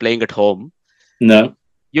because you're playing at home. No.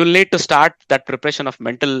 You'll need to start that preparation of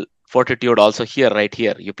mental fortitude also right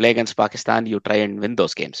here. You play against Pakistan, you try and win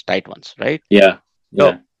those games, tight ones, right? Yeah.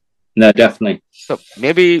 No, definitely. So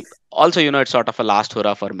maybe also, it's sort of a last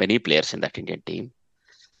hurrah for many players in that Indian team.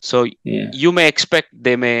 So you may expect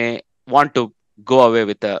they may want to go away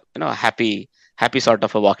with a happy sort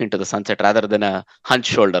of a walk into the sunset rather than a hunched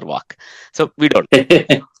shoulder walk. So we don't.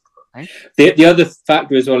 Right? The other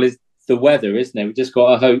factor as well is the weather, isn't it? We just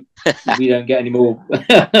got to hope we don't get any more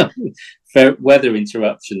weather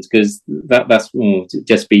interruptions, because that's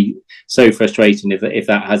just be so frustrating if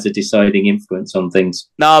that has a deciding influence on things.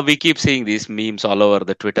 Now we keep seeing these memes all over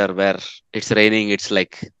the Twitter where it's raining. It's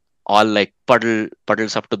like all like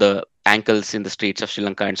puddles up to the ankles in the streets of Sri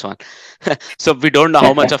Lanka and so on. So we don't know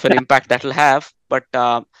how much of an impact that will have. But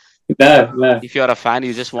if you're a fan,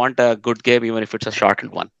 you just want a good game, even if it's a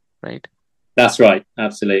shortened one, right? That's right.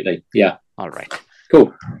 Absolutely. Yeah. All right.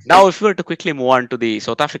 Cool. Now, if we were to quickly move on to the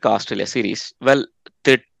South Africa-Australia series, well,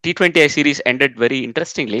 the T20I series ended very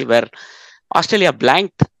interestingly, where Australia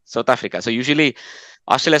blanked South Africa. So usually,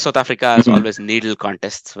 Australia-South Africa is always needle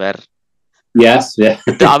contests where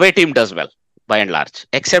the away team does well. by and large,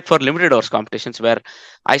 except for limited overs competitions where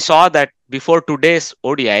I saw that before today's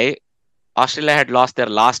ODI, Australia had lost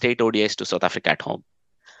their last 8 ODIs to South Africa at home.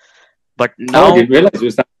 But now, I didn't realise it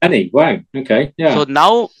was that many. Wow. Okay. Yeah. So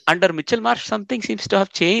now under Mitchell Marsh, something seems to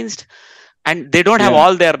have changed, and they don't have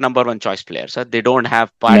all their number one choice players. They don't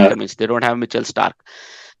have Pat Cummins, they don't have Mitchell Starc.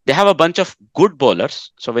 They have a bunch of good bowlers.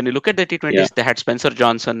 So when you look at the T20s, they had Spencer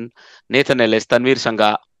Johnson, Nathan Ellis, Tanveer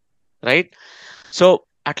Sangha, right? So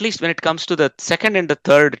at least when it comes to the second and the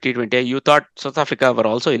third T20, you thought South Africa were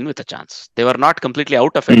also in with a chance. They were not completely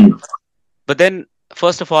out of it. But then,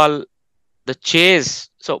 first of all, the chase,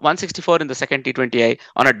 so 164 in the second T20I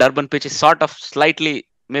on a Durban pitch is sort of slightly,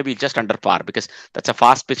 maybe just under par, because that's a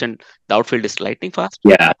fast pitch and the outfield is lightning fast.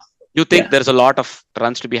 Yeah. You think there's a lot of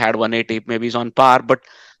runs to be had, 180, maybe is on par, but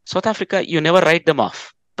South Africa, you never write them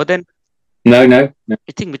off. But then, No.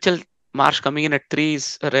 I think Mitchell Marsh coming in at 3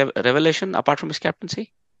 is a revelation apart from his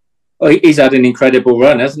captaincy. Oh, he's had an incredible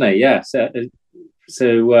run, hasn't he? Yeah.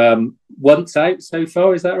 So once out so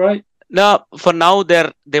far, is that right? No, for now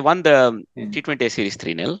they won the T20 series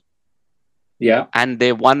 3-0. Yeah. And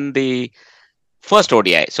they won the first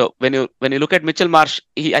ODI. So when you look at Mitchell Marsh,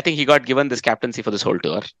 I think he got given this captaincy for this whole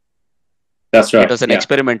tour. That's right. It was an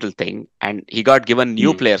experimental thing, and he got given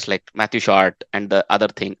new players like Matthew Short and the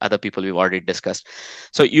other people we've already discussed.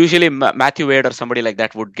 So usually Matthew Wade or somebody like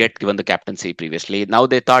that would get given the captaincy previously. Now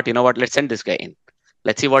they thought, you know what, let's send this guy in.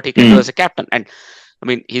 Let's see what he can do as a captain. And I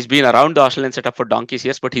mean, he's been around the Australian setup for donkeys,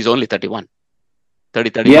 yes, but he's only 31.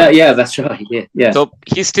 31. Yeah, that's right. Yeah. So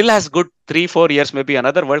he still has good 3-4 years, maybe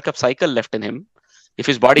another World Cup cycle left in him if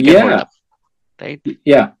his body can hold up. Right?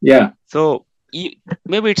 Yeah. So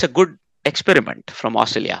maybe it's a good experiment from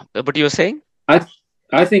Australia. But you were saying?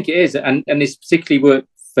 I think it is. And it's particularly worked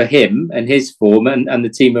for him and his form, and the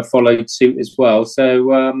team have followed suit as well.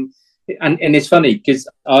 So, and it's funny because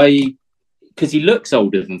he looks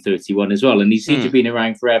older than 31 as well, and he seems to have been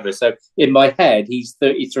around forever. So in my head, he's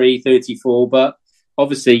 33, 34, but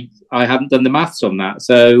obviously I haven't done the maths on that.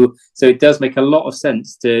 So it does make a lot of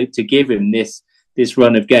sense to give him this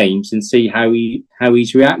run of games and see how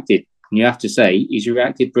he's reacted. And you have to say he's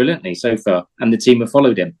reacted brilliantly so far, and the team have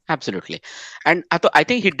followed him. Absolutely. And I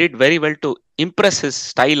think he did very well to impress his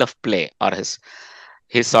style of play, or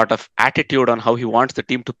his sort of attitude on how he wants the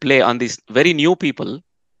team to play on these very new people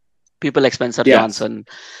like Spencer Johnson,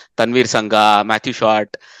 Tanveer Sangha, Matthew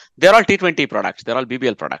Short. They're all T20 products. They're all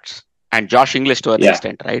BBL products. And Josh English to an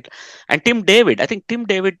extent, right? And Tim David. I think Tim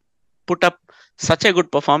David put up such a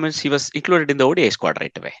good performance. He was included in the ODI squad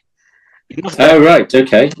right away. Right.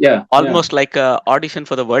 Okay. Yeah. Almost like an audition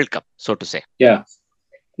for the World Cup, so to say. Yeah.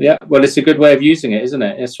 Yeah. Well, it's a good way of using it, isn't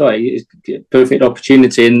it? That's right. It's a perfect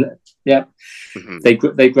opportunity. And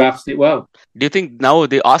they grasped it well. Do you think now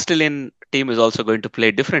the Australian team is also going to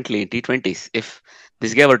play differently in T20s if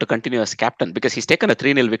this guy were to continue as captain? Because he's taken a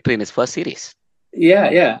 3-0 victory in his first series.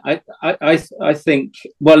 Yeah. I think,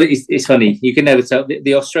 well, it's funny. You can never tell.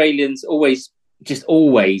 The Australians always,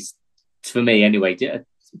 for me anyway,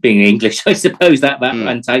 being English, I suppose that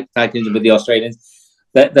and tagging with the Australians,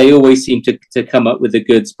 that they always seem to come up with the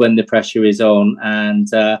goods when the pressure is on.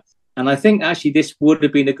 And I think actually this would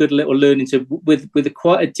have been a good little learning with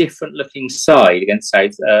quite a different looking side against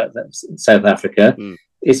South Africa.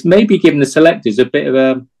 It's maybe given the selectors a bit of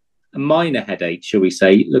a minor headache, shall we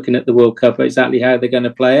say, looking at the World Cup, exactly how they're going to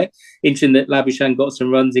play it. Interesting that Labuschagne got some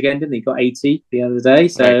runs again, didn't he? Got 80 the other day.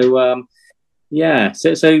 So,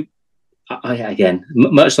 So again,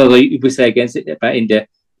 much like we say about India,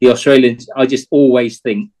 the Australians, I just always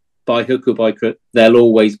think by hook or by crook, they'll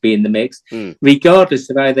always be in the mix, regardless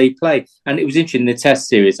of how they play. And it was interesting, the Test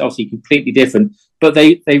series, obviously completely different, but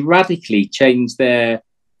they radically changed their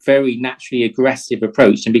very naturally aggressive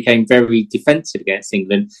approach and became very defensive against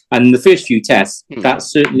England. And in the first few tests, that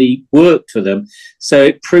certainly worked for them. So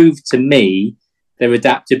it proved to me their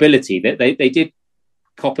adaptability, that they did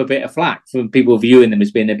cop a bit of flack from people viewing them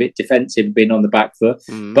as being a bit defensive, being on the back foot.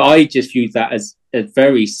 But I just viewed that as a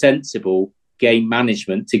very sensible game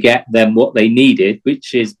management to get them what they needed,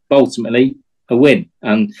 which is ultimately a win.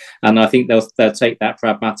 And I think they'll take that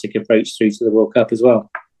pragmatic approach through to the World Cup as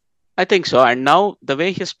well. I think so. And now the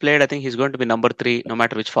way he's played, I think he's going to be number 3, no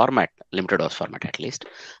matter which format, limited overs format at least.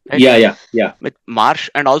 Right? Yeah. With Marsh,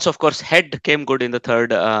 and also of course Head came good in the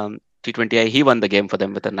third T20I. He won the game for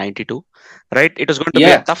them with a 92. Right? It was going to be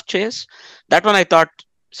a tough chase. That one I thought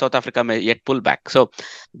South Africa may yet pull back. So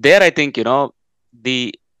there I think,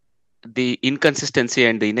 the inconsistency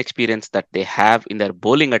and the inexperience that they have in their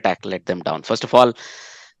bowling attack let them down. First of all,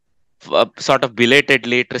 sort of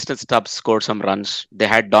belatedly, Tristan Stubbs scored some runs. They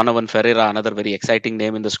had Donovan Ferreira, another very exciting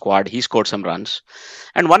name in the squad. He scored some runs.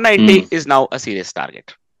 And 190 is now a serious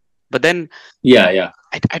target. But then, I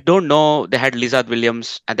don't know. They had Lizard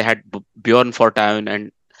Williams and they had Bjorn Fortuyn,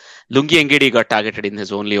 and Lungi Ngidi got targeted in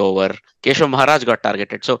his only over. Keshav Maharaj got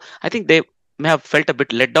targeted. So I think they may have felt a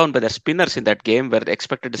bit let down by the spinners in that game, where they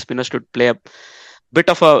expected the spinners to play a bit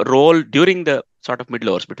of a role during the sort of middle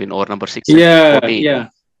overs between over number 6 and 14. Yeah.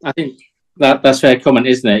 I think that's a fair comment,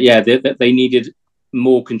 isn't it? Yeah, they needed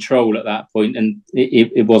more control at that point, and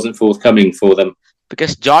it wasn't forthcoming for them.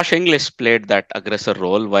 Because Josh Inglis played that aggressor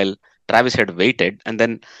role while Travis Head waited, and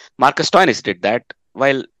then Marcus Stoinis did that,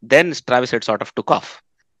 while then Travis Head sort of took off.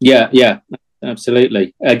 Yeah,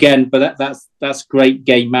 absolutely. Again, but that's great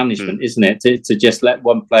game management, isn't it? To just let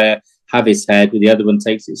one player have his head, the other one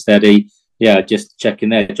takes it steady. Yeah, just checking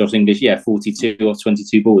there. Josh English, 42 or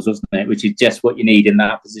 22 balls, wasn't it? Which is just what you need in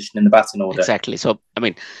that position in the batting order. Exactly. So, I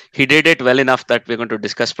mean, he did it well enough that we're going to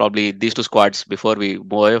discuss probably these two squads before we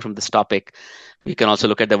move away from this topic. We can also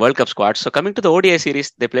look at the World Cup squad. So, coming to the ODI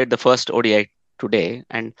series, they played the first ODI today.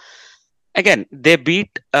 And again, they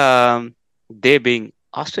beat, they being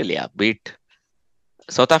Australia, beat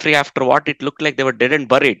South Africa after what it looked like they were dead and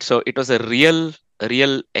buried. So, it was a real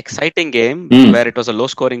exciting game where it was a low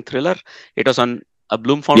scoring thriller. It was on a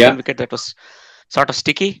Bloom Fountain wicket that was sort of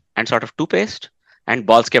sticky and sort of toothpaste, and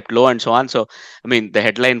balls kept low and so on. So, I mean, the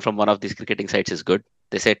headline from one of these cricketing sites is good.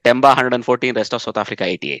 They say Temba 114, rest of South Africa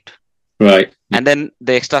 88. Right. And then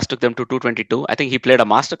the extras took them to 222. I think he played a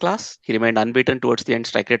masterclass. He remained unbeaten towards the end,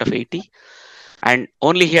 strike rate of 80. And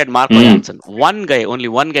only he had Marco Jansen. Only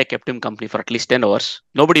one guy kept him company for at least 10 overs.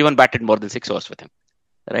 Nobody even batted more than 6 overs with him.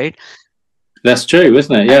 Right? That's true,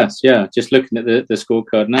 isn't it? Yes, yeah. Just looking at the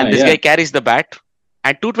scorecard now. And this guy carries the bat.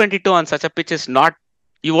 And 222 on such a pitch is not,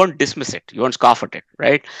 you won't dismiss it. You won't scoff at it,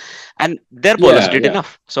 right? And their bowlers did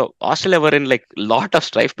enough. So Australia were in like lot of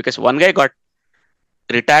strife because one guy got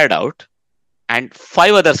retired out and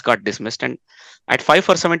 5 others got dismissed. And at 5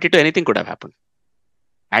 for 72, anything could have happened.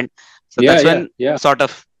 And so that's when sort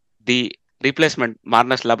of the replacement,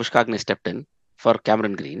 Marnus Labuschagne, stepped in for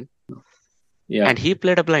Cameron Green. Yeah. And he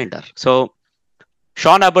played a blinder. So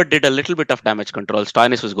Sean Abbott did a little bit of damage control.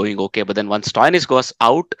 Stoinis was going okay. But then once Stoinis goes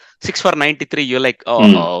out, 6 for 93, you're like,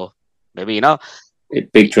 maybe,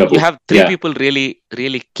 big trouble. You have 3 people really,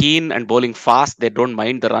 really keen and bowling fast. They don't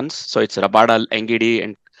mind the runs. So it's Rabada, Ngidi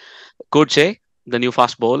and Kudse, the new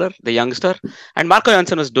fast bowler, the youngster. And Marco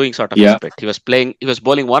Jansen was doing sort of his bit. He was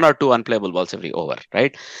bowling 1 or 2 unplayable balls every over,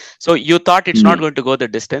 right? So you thought it's not going to go the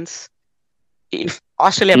distance. If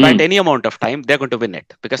Australia bat any amount of time, they're going to win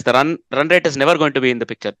it because the run rate is never going to be in the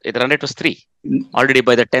picture. The run rate was 3 already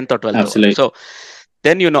by the 10th or 12th. Absolutely. So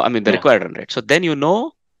then the required run rate. So then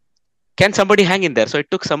can somebody hang in there? So it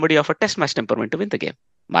took somebody of a test match temperament to win the game.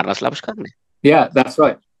 Marnus Labuschagne. Yeah, that's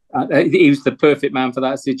right. He was the perfect man for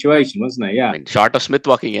that situation, wasn't he? Yeah. I mean, short of Smith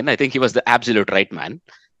walking in, I think he was the absolute right man.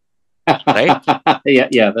 Right?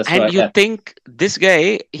 yeah, that's right. And you think this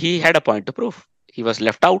guy, he had a point to prove. He was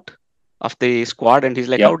left out of the squad and he's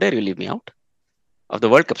like, how dare you leave me out of the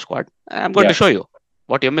World Cup squad? I'm going to show you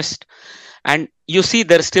what you missed. And you see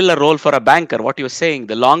there's still a role for a banker. What you're saying,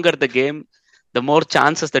 the longer the game, the more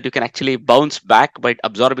chances that you can actually bounce back by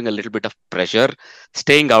absorbing a little bit of pressure,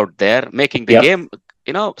 staying out there, making the game,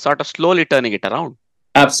 sort of slowly turning it around.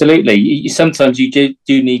 Absolutely. Sometimes you do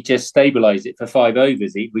need to stabilise it for 5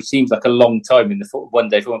 overs, which seems like a long time in the one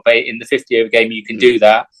day. In the 50-over game, you can do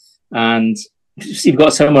that. And you've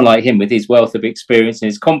got someone like him with his wealth of experience and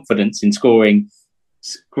his confidence in scoring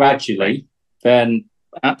gradually, then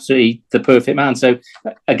absolutely the perfect man. So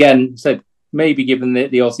again, maybe given the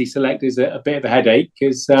Aussie selectors a bit of a headache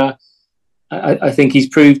because I think he's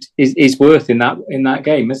proved his worth in that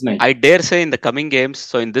game, isn't he? I dare say in the coming games.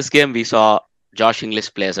 So in this game, we saw Josh Inglis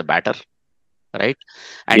play as a batter, right?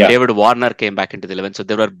 And David Warner came back into the 11. So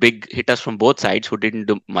there were big hitters from both sides who didn't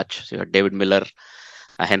do much. So you had David Miller,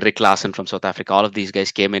 Henrik Larsson from South Africa. All of these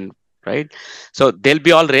guys came in, right? So they'll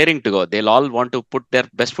be all raring to go. They'll all want to put their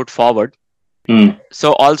best foot forward.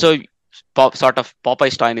 So also, sort of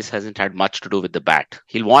Popeye Stoinis hasn't had much to do with the bat.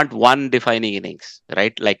 He'll want one defining innings,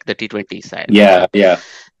 right? Like the T20 side. Yeah.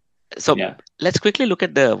 So let's quickly look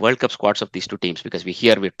at the World Cup squads of these two teams because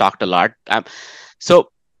we've talked a lot.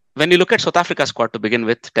 So when you look at South Africa's squad to begin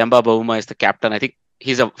with, Temba Bavuma is the captain. I think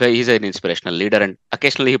he's an inspirational leader, and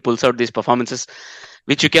occasionally he pulls out these performances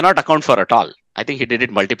which you cannot account for at all. I think he did it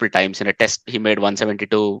multiple times. In a test, he made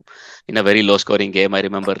 172 in a very low-scoring game. I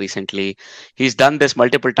remember recently. He's done this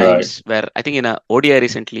multiple times where I think in a ODI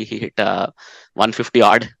recently, he hit 150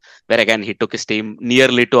 odd, where again, he took his team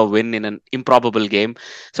nearly to a win in an improbable game.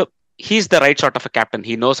 So he's the right sort of a captain.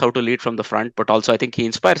 He knows how to lead from the front, but also I think he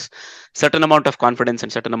inspires certain amount of confidence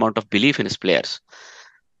and certain amount of belief in his players.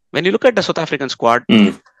 When you look at the South African squad,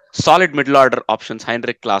 solid middle order options: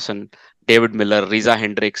 Heinrich Klaassen, David Miller, Riza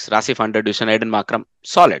Hendricks, Rasif van der Dusen, Aiden Markram,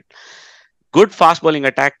 solid. Good fast bowling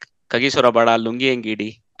attack: Kagiso Rabada, Lungi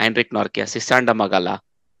Ngidi, Heinrich Nortje, Sisanda Magala,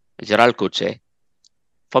 Gerald Kuche.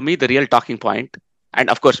 For me, the real talking point, and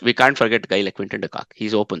of course, we can't forget a guy like Quinton de Kock.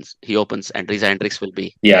 He opens, and Riza Hendricks will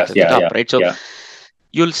be at the top, right? So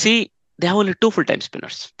you'll see they have only 2 full-time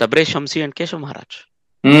spinners: Tabraiz Shamsi and Keshav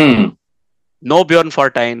Maharaj. No Bjorn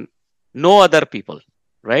Fortuyn, no other people,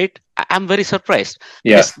 right? I'm very surprised.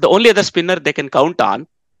 Because the only other spinner they can count on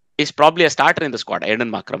is probably a starter in the squad,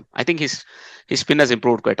 Aiden Markram. I think his spin has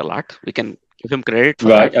improved quite a lot. We can give him credit for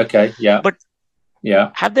that. Okay, yeah. But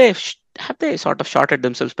have they sort of shorted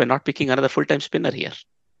themselves by not picking another full-time spinner here?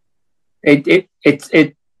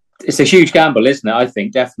 It's a huge gamble, isn't it? I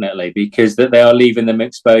think definitely, because that they are leaving them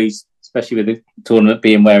exposed, especially with the tournament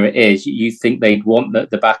being where it is. You think they'd want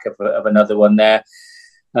the back of another one there.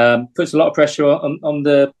 Puts a lot of pressure on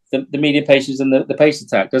the medium paces and the pace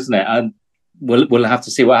attack, doesn't it? And we'll have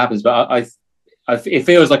to see what happens. But it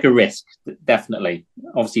feels like a risk, definitely.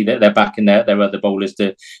 Obviously, they're backing their other bowlers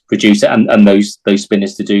to produce it, and those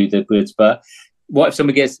spinners to do the goods. But what if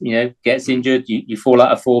someone gets injured? You fall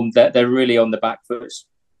out of form. They're really on the back foot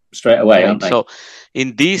straight away, aren't they? So,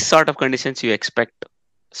 in these sort of conditions, you expect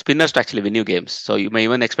spinners to actually win you games. So you may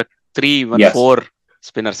even expect 3, even 4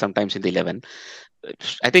 spinners sometimes in the 11.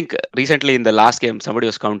 I think recently in the last game, somebody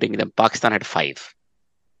was counting them. Pakistan had 5,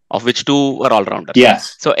 of which 2 were all-rounders.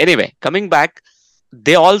 Yes. So anyway, coming back,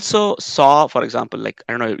 they also saw, for example, like,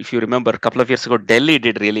 I don't know if you remember, a couple of years ago, Delhi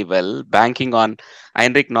did really well, banking on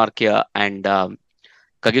Heinrich Nortje and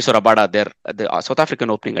Kagiso Rabada, the South African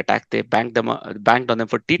opening attack. They banked on them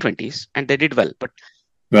for T20s, and they did well. But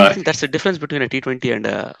I think that's the difference between a T20 and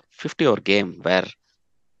a 50-over game, where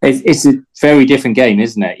it's a very different game,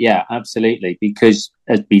 isn't it? Yeah, absolutely. Because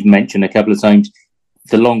as we've mentioned a couple of times,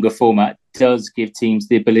 the longer format does give teams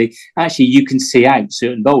the ability. Actually, you can see out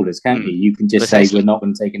certain bowlers, can't you? You can just say we're not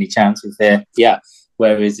going to take any chances there. Yeah.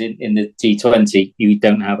 Whereas in the T20, you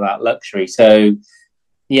don't have that luxury. So,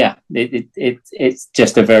 yeah, it's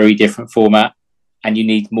just a very different format, and you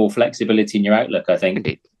need more flexibility in your outlook, I think.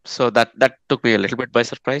 Indeed. So that took me a little bit by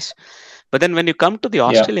surprise. But then when you come to the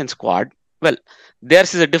Australian squad, well,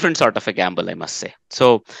 theirs is a different sort of a gamble, I must say.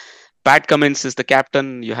 So Pat Cummins is the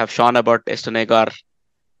captain. You have Sean Abbott, Eston Agar,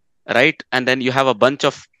 right? And then you have a bunch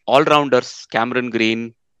of all-rounders: Cameron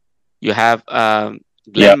Green. You have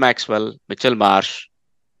Glenn Maxwell, Mitchell Marsh,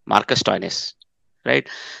 Marcus Stoinis, right?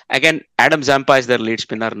 Again, Adam Zampa is their lead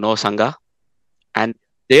spinner, no Sangha. And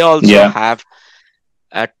they also have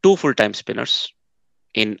 2 full-time spinners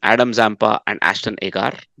in Adam Zampa and Ashton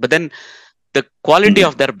Agar. But then the quality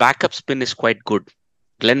of their backup spin is quite good.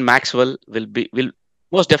 Glenn Maxwell will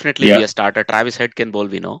most definitely be a starter. Travis Head can bowl,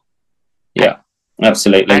 we know. Yeah,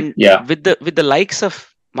 absolutely. And with the likes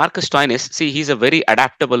of Marcus Stoinis, see, he's a very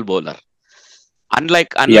adaptable bowler. Unlike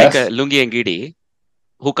Lungi Ngidi,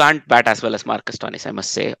 who can't bat as well as Marcus Stoinis, I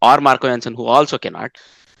must say, or Marco Jansen, who also cannot.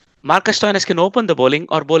 Marcus Stoinis can open the bowling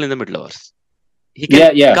or bowl in the middle overs. He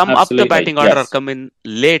can come up the batting order or come in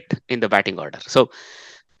late in the batting order. So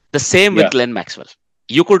the same with Glenn Maxwell.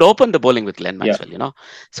 You could open the bowling with Glenn Maxwell,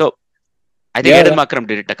 So I think Aiden Markram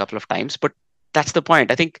did it a couple of times, but that's the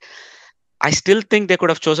point. I still think they could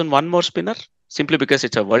have chosen one more spinner simply because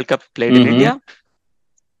it's a World Cup played in India.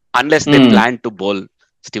 Unless they plan to bowl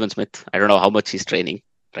Steven Smith. I don't know how much he's training,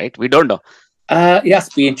 right? We don't know. He has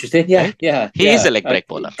to be interested. Yeah, right? He is a leg break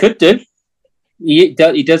bowler. Could do. He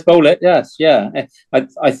does bowl it. Yes, yeah.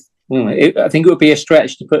 I think it would be a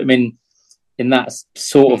stretch to put him in that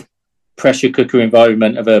sort of pressure cooker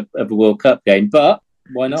environment of a World Cup game, but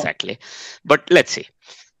why not? Exactly. But let's see.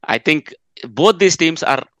 I think both these teams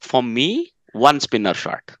are, for me, one spinner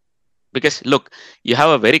short. Because look, you have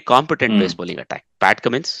a very competent pace bowling attack. Pat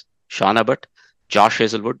Cummins, Sean Abbott, Josh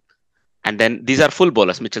Hazelwood, and then these are full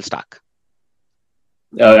bowlers, Mitchell Starc.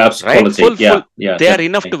 Absolutely. Right? They are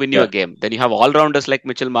enough to win you a game. Then you have all-rounders like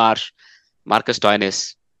Mitchell Marsh, Marcus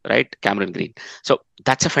Stoinis, right? Cameron Green. So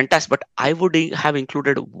that's a fantastic, but I would have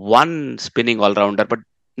included one spinning all-rounder, but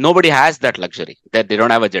nobody has that luxury. They don't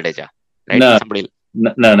have a Jadeja, right? No,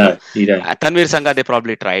 you don't. Tanvir Sangha, they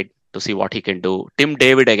probably tried to see what he can do. Tim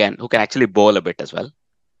David again, who can actually bowl a bit as well,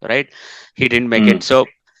 right? He didn't make it. So,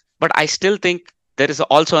 but I still think there is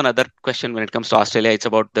also another question when it comes to Australia. It's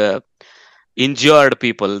about the injured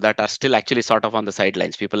people that are still actually sort of on the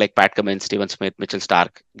sidelines. People like Pat Cummins, Steven Smith, Mitchell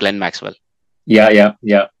Starc, Glenn Maxwell. Yeah.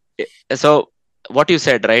 So what you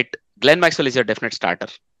said, right? Glenn Maxwell is your definite starter.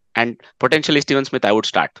 And potentially Steven Smith, I would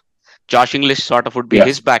start. Josh English sort of would be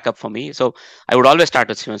his backup for me. So I would always start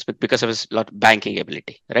with Steven Smith because of his banking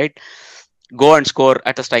ability, right? Go and score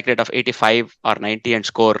at a strike rate of 85 or 90 and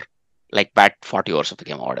score like bat 40 overs of the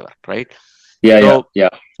game or whatever, right? Yeah.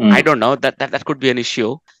 I don't know. That could be an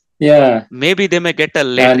issue. Yeah. Maybe they may get a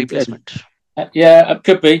late replacement. It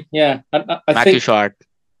could be. Yeah. I Matthew think, Short.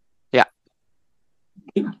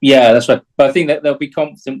 Yeah, that's right. But I think that they'll be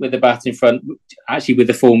confident with the bat in front. Actually, with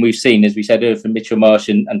the form we've seen, as we said earlier, from Mitchell Marsh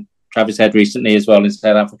and Travis Head recently as well in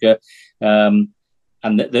South Africa. And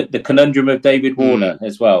the conundrum of David Warner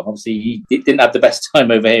as well. Obviously, he didn't have the best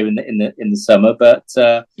time over here in the summer, but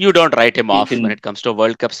you don't write him off when it comes to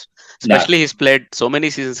World Cups. Especially he's played so many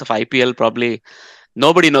seasons of IPL. Probably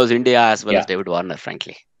nobody knows India as well as David Warner,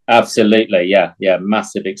 frankly. Absolutely, yeah,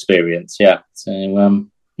 massive experience, yeah. So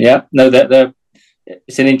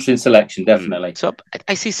it's an interesting selection, definitely. So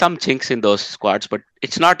I see some chinks in those squads, but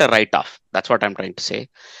it's not a write-off. That's what I'm trying to say.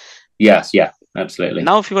 Yes, yeah, absolutely.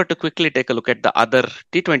 Now, if you were to quickly take a look at the other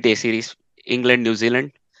T20 series, England, New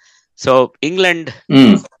Zealand. So England,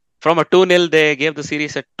 from a 2-0, they gave the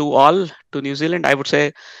series a 2-all to New Zealand. I would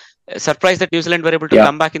say, surprised that New Zealand were able to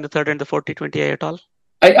come back in the third and the fourth T20 at all.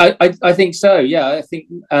 I think so, yeah. I think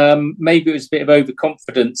maybe it was a bit of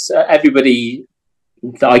overconfidence. Everybody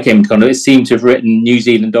that I came to contact seemed to have written New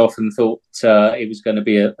Zealand off and thought it was going to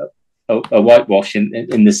be a whitewash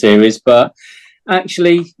in the series. But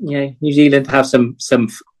actually, New Zealand have some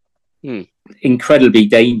incredibly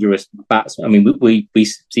dangerous batsmen. I mean, we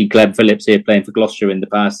see Glenn Phillips here playing for Gloucester in the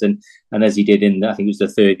past, and as he did in, I think it was the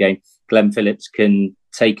third game, Glenn Phillips can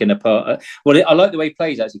take an apart. Well, I like the way he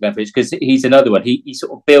plays, actually, Glenn Phillips, because he's another one. He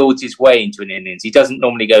sort of builds his way into an innings. He doesn't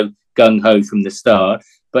normally go gung-ho from the start,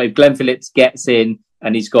 but if Glenn Phillips gets in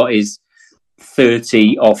and he's got his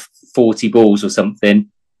 30 off 40 balls or something,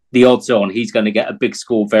 the odds on he's going to get a big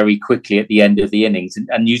score very quickly at the end of the innings.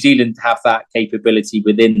 And New Zealand have that capability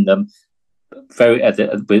within them,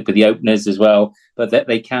 with the openers as well, but that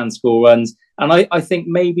they can score runs. And I think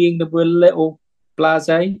maybe England were a little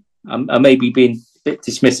blasé. I maybe being a bit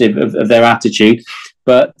dismissive of their attitude,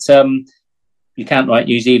 but you can't write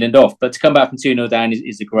New Zealand off. But to come back from 2-0 down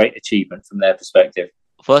is a great achievement from their perspective.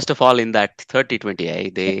 First of all, in that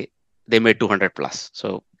 30-20, they made 200 plus.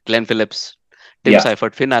 So Glenn Phillips, Tim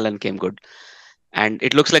Seifert, Finn Allen came good. And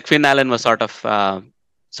it looks like Finn Allen was sort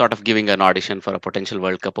of giving an audition for a potential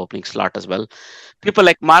World Cup opening slot as well. People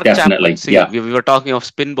like Mark Chapman, we were talking of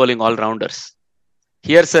spin bowling all-rounders.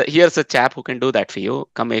 Here's a chap who can do that for you,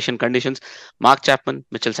 come Asian conditions. Mark Chapman,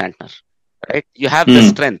 Mitchell Santner, right? You have the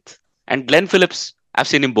strength. And Glenn Phillips, I've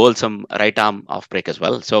seen him bowl some right arm off break as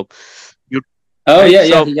well. So he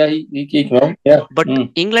came on. Yeah. But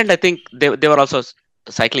England, I think they were also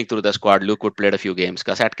cycling through the squad. Luke Wood played a few games.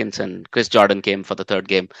 Gus Atkinson, Chris Jordan came for the third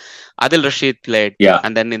game. Adil Rashid played. Yeah.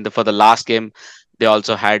 And then for the last game, they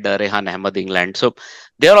also had Rehan Ahmed, England. So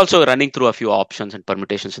they're also running through a few options and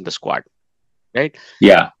permutations in the squad. Right?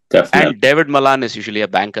 Yeah, definitely. And David Malan is usually a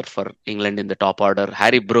banker for England in the top order.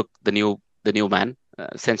 Harry Brook, the new man,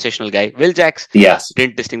 sensational guy. Will Jacks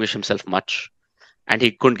didn't distinguish himself much, and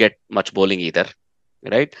he couldn't get much bowling either.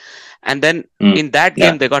 Right? And then in that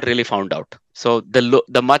game, they got really found out. So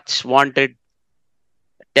the much wanted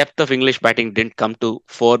depth of English batting didn't come to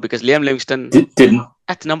fore because Liam Livingstone didn't.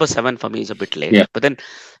 At number 7 for me is a bit late. Yeah. But then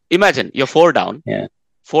imagine you're 4 down. Yeah.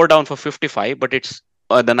 4 down for 55, but it's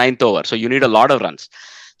the 9th over. So you need a lot of runs.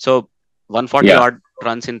 So 140 odd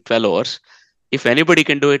runs in 12 overs. If anybody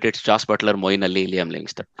can do it, it's Joss Butler, Moeen Ali, Liam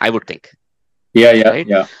Livingstone, I would think. Right?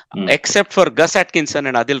 Except for Gus Atkinson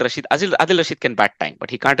and Adil Rashid. Adil Rashid can bat time, but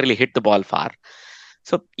he can't really hit the ball far.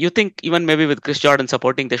 So you think even maybe with Chris Jordan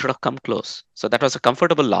supporting, they should have come close. So that was a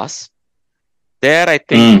comfortable loss. There, I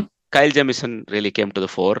think Kyle Jamieson really came to the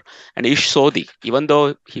fore. And Ish Sodhi, even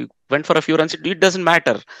though he went for a few runs, it doesn't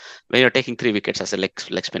matter when you're taking 3 wickets as a leg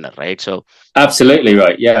spinner, right? So absolutely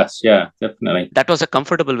right. Yes, yeah, definitely. That was a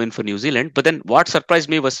comfortable win for New Zealand. But then what surprised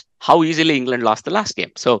me was how easily England lost the last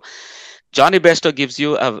game. So Johnny Bairstow gives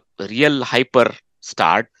you a real hyper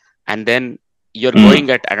start, and then you're going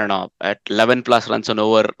at 11 plus runs on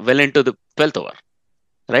over, well into the 12th over,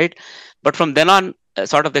 right? But from then on,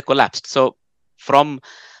 sort of they collapsed. So from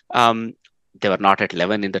they were not at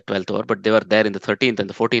 11 in the 12th over, but they were there in the 13th and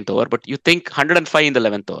the 14th over. But you think 105 in the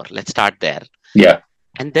 11th over. Let's start there. Yeah.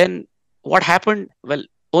 And then what happened? Well,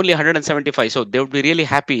 only 175. So they would be really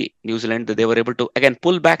happy, New Zealand, that they were able to, again,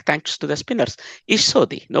 pull back thanks to the spinners. Ish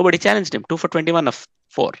Sodhi, nobody challenged him. 2 for 21 of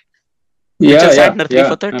 4. Santner, 3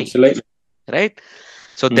 for 30. Absolutely. Right?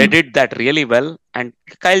 So they did that really well. And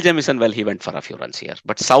Kyle Jamieson, he went for a few runs here.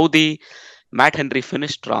 But Saudi, Matt Henry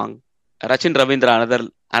finished strong. Rachin Ravindra,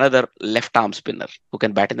 another left arm spinner who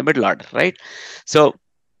can bat in the middle order, right? So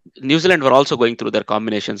New Zealand were also going through their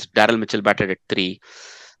combinations. Daryl Mitchell batted at 3,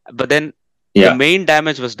 but then the main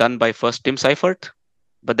damage was done by first Tim Seifert,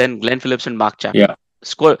 but then Glenn Phillips and Mark Chappell.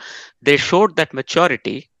 Score. They showed that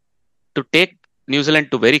maturity to take New Zealand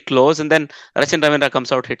to very close, and then Rachin Ravindra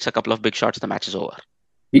comes out, hits a couple of big shots, the match is over.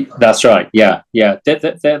 That's right. Yeah.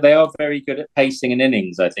 They are very good at pacing an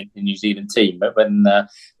innings, I think, the New Zealand team. But when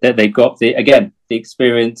they've got the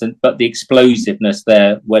experience but the explosiveness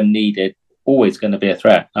there when needed, always going to be a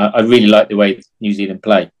threat. I really like the way New Zealand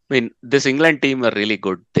play. I mean, this England team are really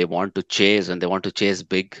good. They want to chase, and they want to chase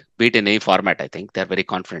big, beat in any format. I think they're very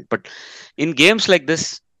confident. But in games like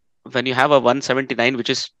this, when you have a 179, which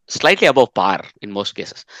is slightly above par in most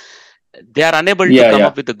cases, they are unable to come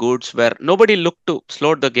up with the goods where nobody looked to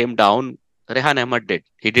slow the game down. Rehan Ahmed did.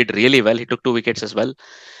 He did really well. He took 2 wickets as well.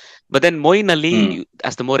 But then Moeen Ali,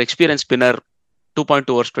 as the more experienced spinner, 2.2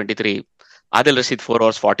 overs 23. Adil Rashid 4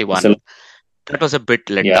 overs 41. So, that was a bit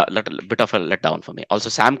of a letdown for me. Also,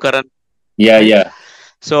 Sam Curran.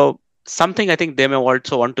 So something I think they may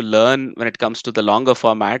also want to learn when it comes to the longer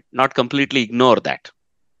format, not completely ignore that,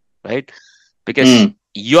 right? Because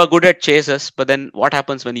you are good at chases, but then what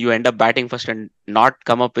happens when you end up batting first and not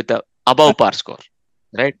come up with a above par score,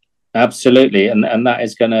 right? Absolutely, and that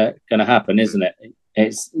is gonna happen, isn't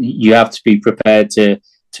it? You have to be prepared to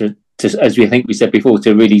as we said before,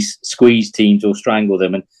 to really squeeze teams or strangle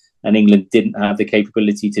them, and England didn't have the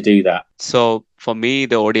capability to do that. So for me,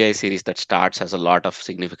 the ODI series that starts has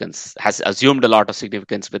assumed a lot of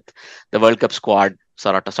significance with the World Cup squad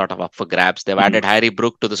sort of up for grabs. They've added Harry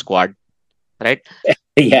Brook to the squad, right?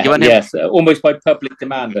 Almost by public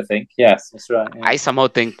demand, I think. Yes, that's right. Yeah. I somehow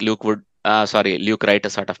think Luke Wright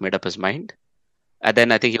has sort of made up his mind. And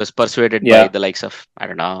then I think he was persuaded by the likes of, I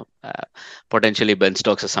don't know, potentially Ben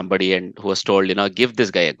Stokes or somebody, and who was told, give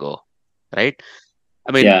this guy a go, right?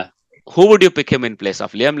 I mean, who would you pick him in place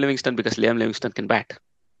of? Liam Livingstone, because Liam Livingstone can bat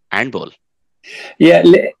and bowl. Yeah,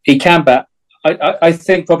 he can bat. I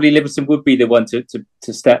think probably Livingstone would be the one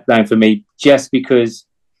to step down for me, just because,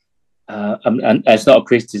 and it's not a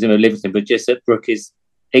criticism of Livingstone, but just that Brook is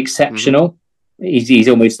exceptional. He's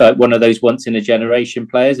almost like one of those once in a generation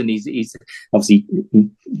players, and he's obviously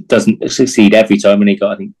doesn't succeed every time. And he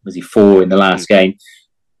got, I think, was he 4 in the last game,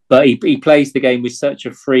 but he plays the game with such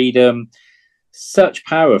a freedom, such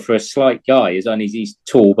power for a slight guy. He's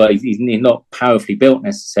tall, but he's not powerfully built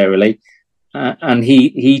necessarily, and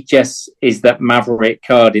he just is that maverick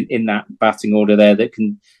card in that batting order there that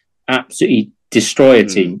can absolutely destroy a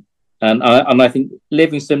team. And I think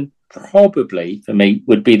Livingstone probably, for me,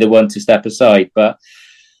 would be the one to step aside. But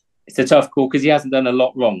it's a tough call because he hasn't done a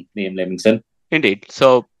lot wrong, Liam Livingstone. Indeed.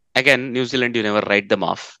 So, again, New Zealand, you never write them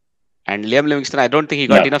off. And Liam Livingstone, I don't think he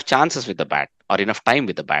got enough chances with the bat or enough time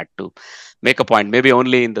with the bat to make a point. Maybe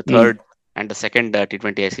only in the third and the second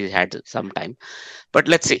T20 he had some time. But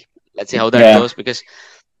let's see. Let's see how that goes, because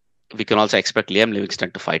we can also expect Liam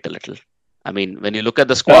Livingstone to fight a little. I mean, when you look at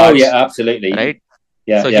the squad. Oh, yeah, absolutely. Right?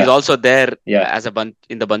 So he's also there as a bunch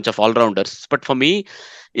in the bunch of all-rounders. But for me,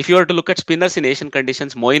 if you were to look at spinners in Asian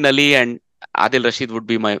conditions, Moeen Ali and Adil Rashid would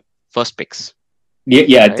be my first picks.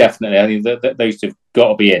 Yeah, right? Definitely. I think those two have got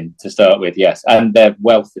to be in to start with, yes. And their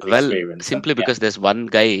wealth of experience. Simply because there's one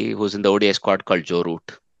guy who's in the ODI squad called Joe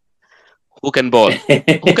Root, who can bowl.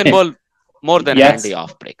 Who can bowl more than handy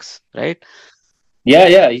off breaks, right?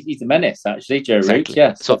 Yeah, he's a menace, actually, Joe Root.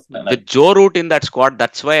 Yes, so definitely. With Joe Root in that squad,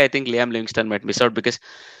 that's why I think Liam Livingstone might miss out, because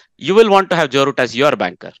you will want to have Joe Root as your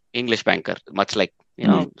banker, English banker, much like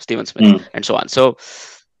Stephen Smith and so on. So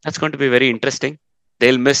that's going to be very interesting.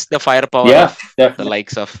 They'll miss the firepower of the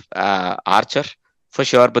likes of Archer for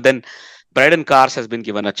sure. But then Braden Cars has been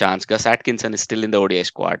given a chance. Gus Atkinson is still in the ODI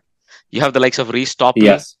squad. You have the likes of Reece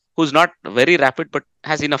Topley, who's not very rapid but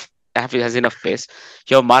has enough pace.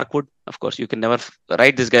 You have Mark Wood. Of course, you can never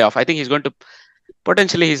write this guy off. I think he's going to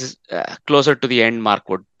potentially he's closer to the end. Mark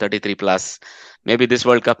Wood, 33 plus. Maybe this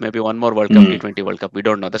World Cup, maybe one more World Cup, T20 World Cup. We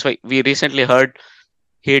don't know. That's why we recently heard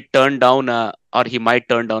he turned down or he might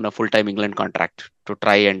turn down a full-time England contract to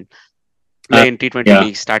try and play in T20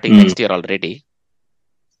 league starting next year already.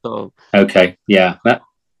 So that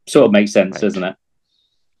sort of makes sense, doesn't it?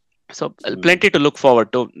 So plenty to look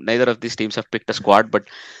forward to. Neither of these teams have picked a squad, but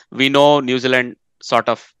we know New Zealand sort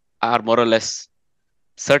of are more or less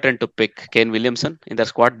certain to pick Kane Williamson in their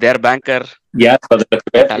squad. Their banker,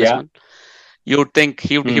 talisman. You would think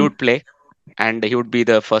he would play, and he would be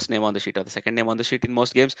the first name on the sheet or the second name on the sheet in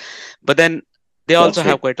most games. But then they also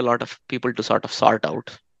have quite a lot of people to sort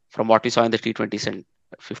out from what we saw in the T20s and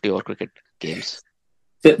 50-over cricket games.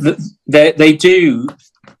 they do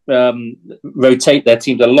rotate their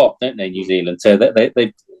teams a lot, don't they, New Zealand? So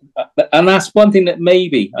they and that's one thing that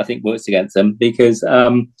maybe I think works against them because I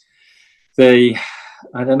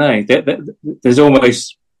don't know, there's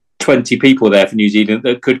almost 20 people there for New Zealand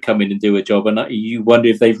that could come in and do a job, and you wonder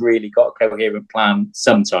if they've really got a coherent plan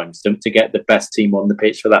sometimes to get the best team on the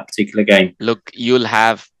pitch for that particular game. Look, you'll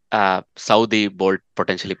have Saudi Bolt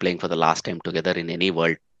potentially playing for the last time together in any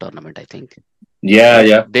world tournament, I think.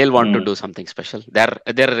 Yeah. They'll want to do something special. They're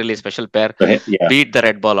a really special pair. Beat the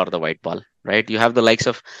red ball or the white ball, right? You have the likes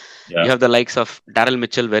of Daryl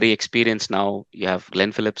Mitchell, very experienced now. You have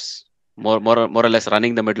Glenn Phillips, more or less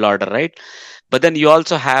running the middle order, right? But then you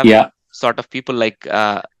also have sort of people like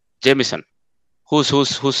Jamieson, who's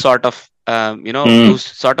sort of who's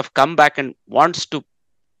sort of come back and wants to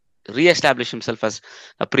re-establish himself as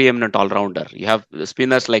a preeminent all-rounder. You have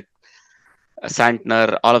spinners like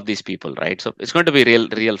Santner, all of these people, right? So it's going to be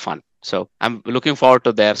real fun. So I'm looking forward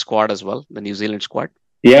to their squad as well, the New Zealand squad.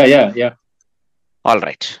 Yeah. All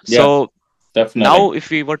right. Yeah, so definitely. Now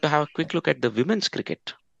if we were to have a quick look at the women's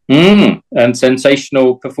cricket. And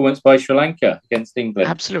sensational performance by Sri Lanka against England.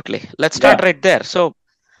 Absolutely. Let's start right there. So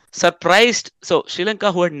surprised. So Sri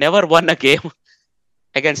Lanka, who had never won a game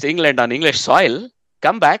against England on English soil,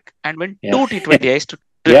 come back and win 2 T20Is to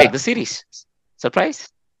take the series. Surprise?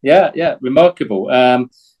 Yeah, remarkable.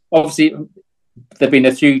 Obviously, there have been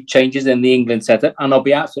a few changes in the England setup, and I'll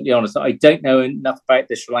be absolutely honest, I don't know enough about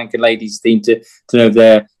the Sri Lankan ladies team to know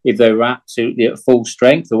if they were absolutely at full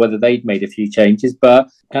strength or whether they'd made a few changes, but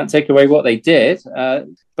can't take away what they did.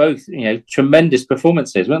 Both, tremendous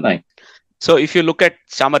performances, weren't they? So if you look at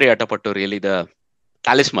Chamari Atapattu, really the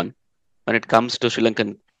talisman when it comes to Sri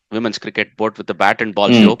Lankan women's cricket, both with the bat and ball,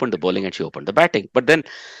 she opened the bowling and she opened the batting. But then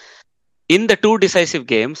in the 2 decisive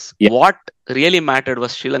games, what really mattered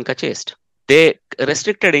was Sri Lanka chased. They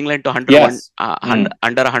restricted England to 101,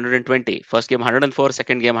 under 120. First game 104,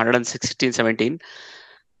 second game 116, 17.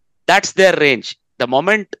 That's their range. The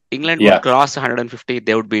moment England would cross 150,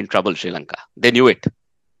 they would be in trouble, Sri Lanka. They knew it.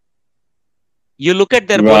 You look at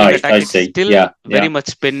their bowling attack, it's still very much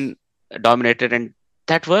spin dominated, and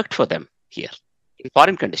that worked for them here in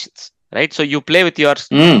foreign conditions, right? So you play with your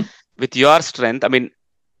strength. I mean,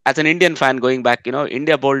 as an Indian fan going back,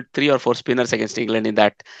 India bowled 3 or 4 spinners against England in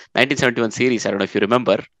that 1971 series. I don't know if you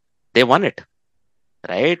remember. They won it,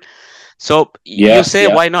 right? So you say,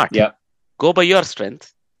 why not? Yeah. Go by your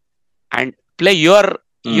strength and play your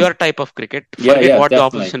type of cricket. Forget what the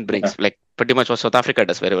opposition brings. Like pretty much what South Africa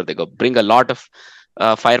does wherever they go. Bring a lot of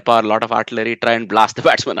firepower, a lot of artillery, try and blast the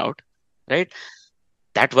batsman out, right?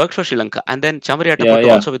 That worked for Sri Lanka. And then Chamari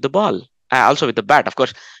Atapattu also with the ball. Also with the bat. Of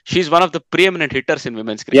course, she's one of the preeminent hitters in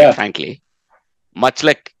women's cricket, frankly. Much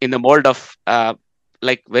like in the mold of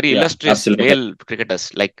very illustrious male cricketers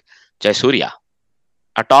like Jayasuriya.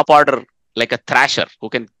 A top order, like a thrasher who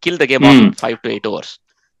can kill the game off in 5 to 8 overs.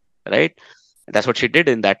 Right? That's what she did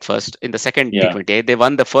in the second T20. They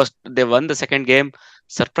won the second game,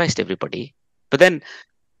 surprised everybody. But then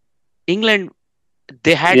England,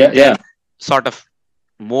 they had their sort of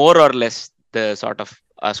more or less the sort of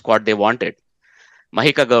squad they wanted.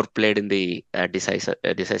 Mahika Gaur played in the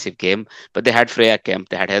decisive game, but they had Freya Kemp,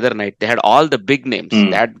 they had Heather Knight, they had all the big names.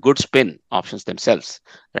 They had good spin options themselves,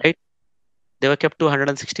 right? They were kept to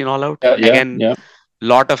 116 all out.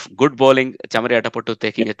 Lot of good bowling. Chamari Atapattu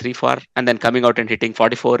taking a 3-4 and then coming out and hitting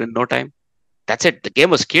 44 in no time. That's it. The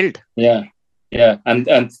game was killed. Yeah,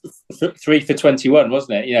 and 3 for 21,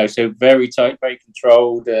 wasn't it? So very tight, very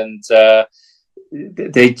controlled, and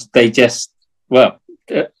they just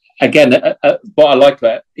again, what I like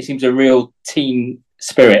about it seems a real team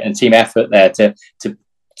spirit and team effort there to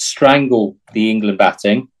strangle the England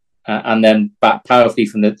batting and then bat powerfully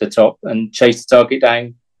from the top and chase the target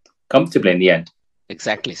down comfortably in the end.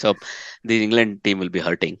 Exactly. So the England team will be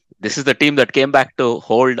hurting. This is the team that came back to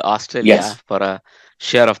hold Australia for a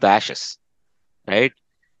share of the Ashes, right?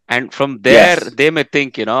 And from there, they may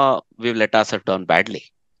think, we've let ourselves down badly.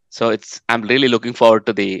 So I'm really looking forward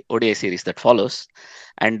to the ODI series that follows.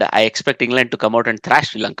 And I expect England to come out and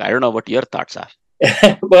thrash Sri Lanka. I don't know what your thoughts are.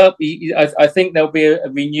 Well, I think there'll be a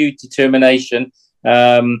renewed determination.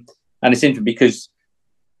 And it's interesting because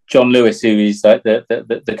John Lewis, who is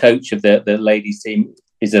the coach of the ladies team,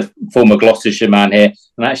 is a former Gloucestershire man here.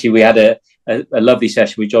 And actually, we had a lovely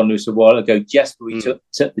session with John Lewis a while ago, just before we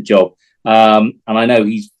took the job. And I know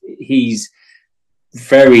he's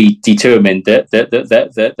very determined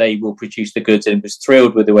that they will produce the goods, and was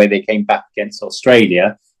thrilled with the way they came back against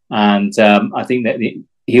Australia. And I think that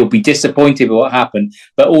he'll be disappointed with what happened,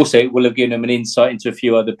 but also it will have given him an insight into a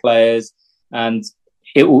few other players. And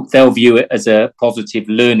they'll view it as a positive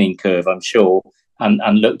learning curve, I'm sure,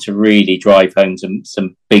 and look to really drive home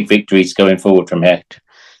some big victories going forward from here.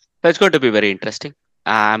 So it's going to be very interesting.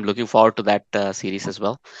 I'm looking forward to that series as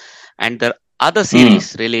well. And the other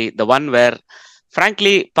series, really, the one where,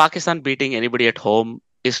 frankly, Pakistan beating anybody at home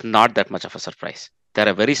is not that much of a surprise. They're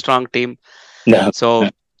a very strong team. So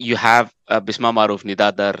you have Bisma Maroof,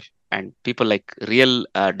 Nidadar, and people like real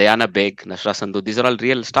Diana Beg, Nashra Sandhu. These are all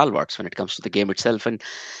real stalwarts when it comes to the game itself. And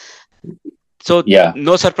so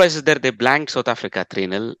no surprises there. They blanked South Africa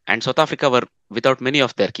 3-0, and South Africa were without many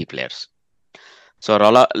of their key players. So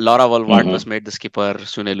Laura Wolwart was made the skipper.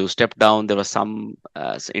 Sunelu stepped down. There was some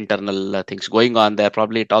internal things going on there.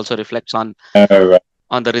 Probably it also reflects on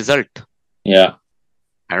the result. Yeah.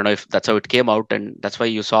 I don't know if that's how it came out, and that's why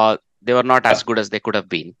you saw they were not as good as they could have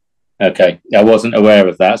been. Okay, I wasn't aware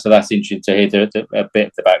of that, so that's interesting to hear a bit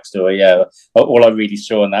of the backstory. Yeah, all I really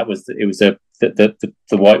saw on that was that it was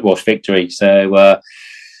the whitewash victory. So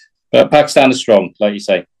Pakistan is strong, like you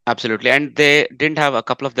say. Absolutely, and they didn't have a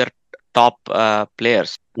couple of their top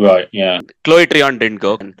players. Right. Yeah. Chloe Trion didn't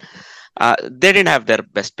go. They didn't have their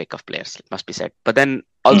best pick of players, it must be said. But then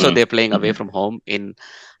also they're playing away from home in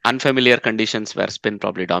unfamiliar conditions where spin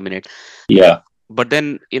probably dominate. Yeah. But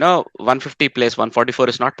then, 150 plays 144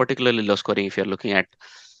 is not particularly low scoring if you're looking at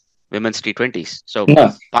women's T20s. So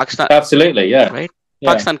Pakistan, absolutely, yeah, right. Yeah.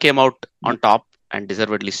 Pakistan came out on top and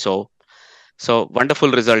deservedly so. So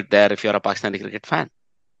wonderful result there if you're a Pakistani cricket fan.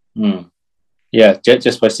 Yeah,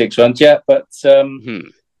 just by 6 runs. Yeah, but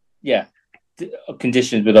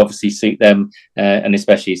conditions would obviously suit them, and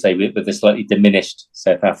especially say with the slightly diminished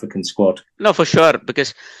South African squad. No, for sure,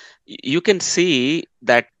 because you can see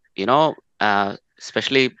that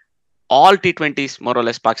especially all T20s, more or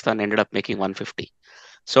less, Pakistan ended up making 150.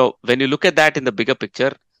 So when you look at that in the bigger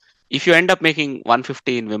picture, if you end up making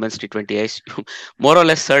 150 in women's T20Is, more or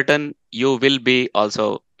less certain you will be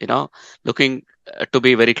also, looking to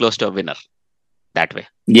be very close to a winner that way.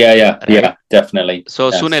 Yeah, definitely. So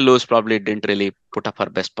Sunelu probably didn't really put up her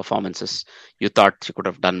best performances. You thought she could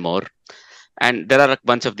have done more. And there are a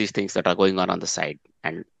bunch of these things that are going on the side.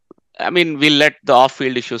 And I mean, we'll let the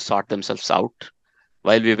off-field issues sort themselves out.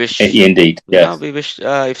 While we wish, indeed, yes, we wish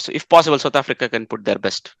if possible, South Africa can put their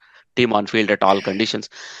best team on field at all conditions.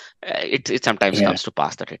 It sometimes comes to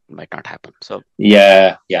pass that it might not happen. So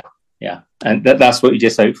yeah, and that's what you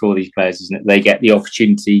just hope for all these players, isn't it? They get the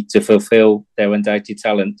opportunity to fulfil their undoubted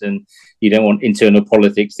talent, and you don't want internal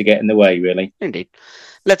politics to get in the way, really. Indeed.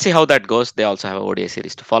 Let's see how that goes. They also have a ODI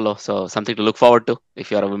series to follow, so something to look forward to if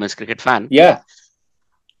you're a women's cricket fan. Yeah.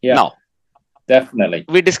 Now, definitely.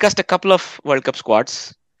 We discussed a couple of World Cup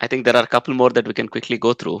squads. I think there are a couple more that we can quickly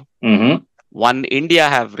go through. One, India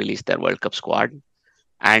have released their World Cup squad.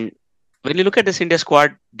 And when you look at this India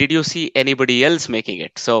squad, did you see anybody else making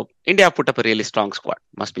it? So India put up a really strong squad,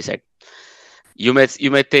 must be said. You may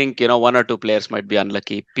think, one or two players might be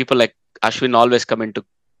unlucky. People like Ashwin always come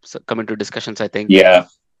into discussions, I think,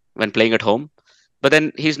 when playing at home. But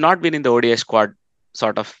then he's not been in the ODI squad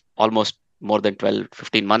sort of almost more than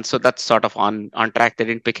 12-15 months, so that's sort of on track. They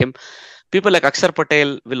didn't pick him. People like Akshar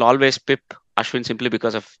Patel will always pip Ashwin simply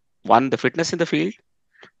because of, one, the fitness in the field,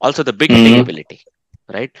 also the big hitting ability,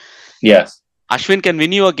 right? Yes. Ashwin can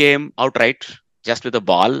win you a game outright just with a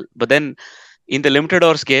ball, but then in the limited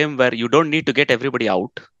overs game where you don't need to get everybody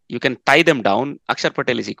out, you can tie them down. Akshar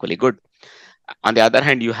Patel is equally good. On the other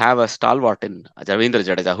hand, you have a stalwart in Ravindra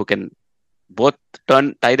Jadeja who can both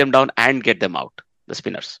tie them down and get them out, the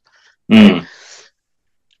spinners.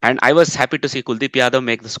 And I was happy to see Kuldeep Yadav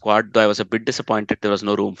make the squad, though I was a bit disappointed there was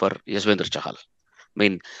no room for Yuzvendra Chahal. I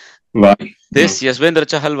mean, this Yuzvendra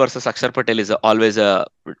Chahal versus Akshar Patel is always a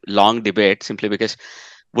long debate, simply because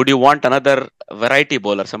would you want another variety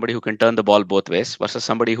bowler, somebody who can turn the ball both ways, versus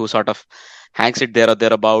somebody who sort of hangs it there or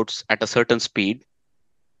thereabouts at a certain speed,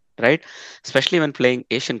 right? Especially when playing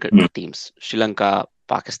Asian teams, Sri Lanka,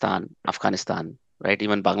 Pakistan, Afghanistan, right?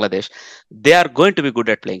 Even Bangladesh, they are going to be good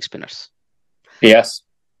at playing spinners. Yes.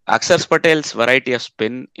 Akshar Patel's variety of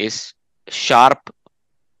spin is sharp,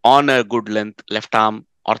 on a good length, left arm,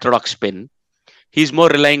 orthodox spin. He's more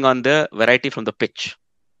relying on the variety from the pitch.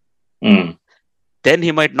 Then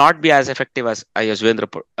he might not be as effective as Yuzvendra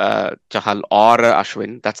Chahal or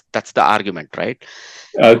Ashwin. That's the argument, right?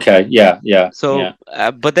 Okay, yeah. So,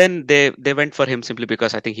 but then they went for him simply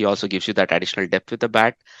because I think he also gives you that additional depth with the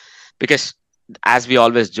bat. Because as we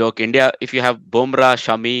always joke, India, if you have Bumrah,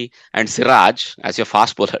 Shami and Siraj as your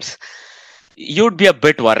fast bowlers, you'd be a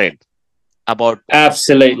bit worried about.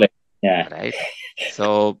 Absolutely, yeah. Right.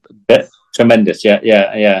 So tremendous, yeah.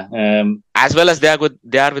 As well as they are good,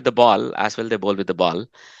 they are with the ball. As well, they bowl with the ball.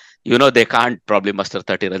 they can't probably muster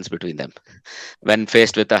 30 runs between them when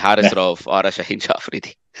faced with a Haris Rauf or a Shaheen Shah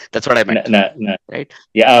Afridi. That's what I meant. No. Right?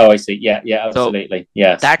 Yeah. Oh, I see. Yeah. Absolutely. So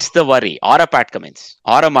yes. that's the worry. Or a Pat Cummins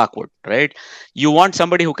or a Mark Wood, right? You want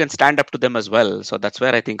somebody who can stand up to them as well. So that's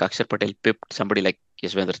where I think Akshar Patel pipped somebody like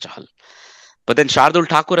Yuzvendra Chahal. But then Shardul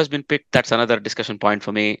Thakur has been picked. That's another discussion point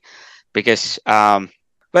for me because,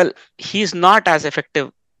 he's not as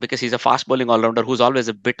effective because he's a fast bowling all-rounder who's always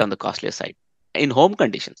a bit on the costlier side. In home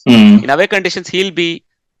conditions. In away conditions, he'll be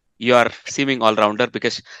your seeming all-rounder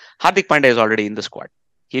because Hardik Pandya is already in the squad.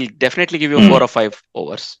 He'll definitely give you 4 or 5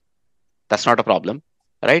 overs. That's not a problem,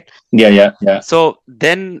 right? Yeah. So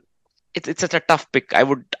then it's such a tough pick. I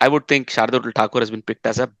would think Shardul Thakur has been picked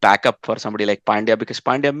as a backup for somebody like Pandya because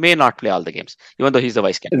Pandya may not play all the games, even though he's the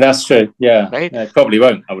vice captain. That's true. Yeah. Right? Yeah, probably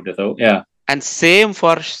won't, I would have thought. Yeah. And same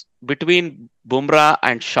for between Bumrah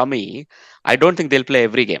and Shami. I don't think they'll play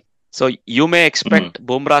every game. So you may expect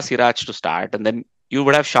Bumrah, Siraj to start, and then you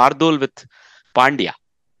would have Shardul with Pandya,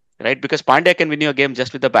 right? Because Pandya can win you a game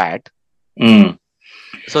just with the bat.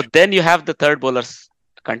 So then you have the third bowlers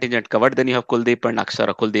contingent covered. Then you have Kuldeep and Akshar,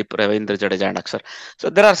 or Kuldeep, Ravindra Jadeja and Akshar. So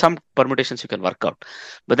there are some permutations you can work out.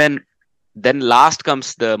 But then last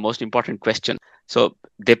comes the most important question. So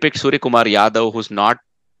they picked Surya Kumar Yadav, who's not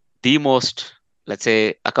the most, let's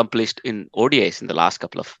say, accomplished in ODIs in the last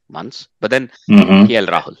couple of months. But then KL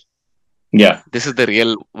Rahul. Yeah. This is the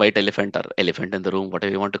real white elephant or elephant in the room,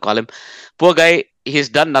 whatever you want to call him. Poor guy, he's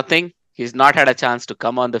done nothing. He's not had a chance to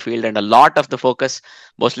come on the field, and a lot of the focus,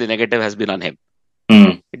 mostly negative, has been on him.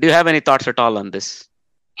 Do you have any thoughts at all on this?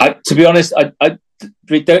 To be honest,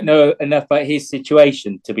 we don't know enough about his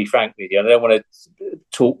situation, to be frank with you. I don't want to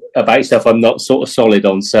talk about stuff I'm not sort of solid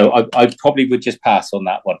on, so I probably would just pass on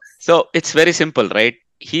that one. So it's very simple, right?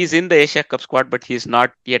 He's in the Asia Cup squad, but he's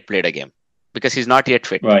not yet played a game because he's not yet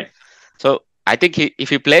fit. Right. So I think if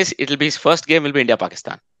he plays, it'll be his first game will be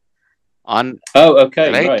India-Pakistan. Right?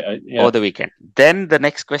 Over the weekend. Then the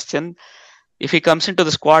next question, if he comes into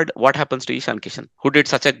the squad, what happens to Ishan Kishan, who did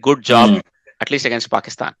such a good job, at least against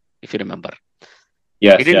Pakistan, if you remember?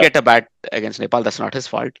 Yes, he didn't get a bat against Nepal. That's not his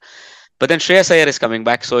fault. But then Shreyas Iyer is coming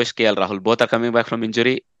back. So is KL Rahul. Both are coming back from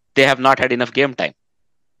injury. They have not had enough game time.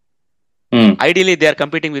 Ideally, they are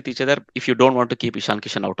competing with each other if you don't want to keep Ishan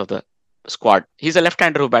Kishan out of the squad. He's a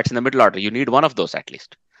left-hander who bats in the middle order. You need one of those at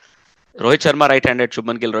least. Rohit Sharma right-handed,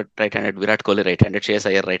 Shubman Gill right-handed, Virat Kohli right-handed, Shreyas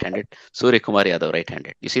Iyer right-handed, Surya Kumar Yadav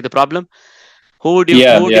right-handed. You see the problem? Who would you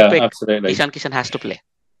pick? Absolutely. Ishan Kishan has to play.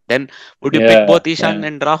 Then would you pick both Ishan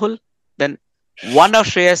and Rahul? Then one of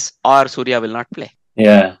Shreyas or Surya will not play.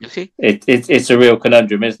 Yeah. You see? It's a real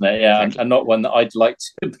conundrum, isn't it? Yeah. Exactly. And not one that I'd like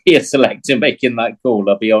to be a selector making that call,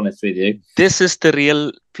 I'll be honest with you. This is the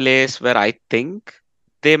real place where I think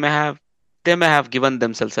they may have given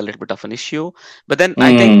themselves a little bit of an issue. But then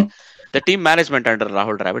I think the team management under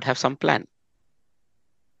Rahul Dravid have some plan.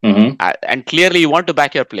 And clearly you want to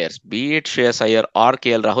back your players, be it Shreyas Iyer or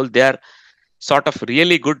KL Rahul. They are sort of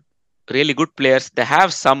really good players. They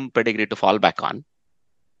have some pedigree to fall back on.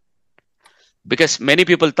 Because many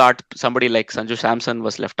people thought somebody like Sanju Samson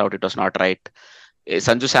was left out. It was not right.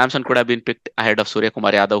 Sanju Samson could have been picked ahead of Surya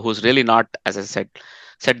Kumar Yadav, who's really not, as I said,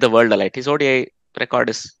 set the world alight. His ODI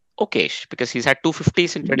record is okayish because he's had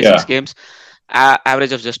 250s in 26 games,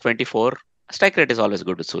 average of just 24. Strike rate is always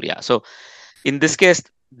good with Surya. So in this case,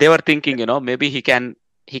 they were thinking, maybe he can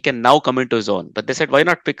now come into his own. But they said, why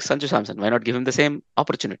not pick Sanju Samson? Why not give him the same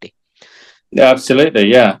opportunity? Yeah,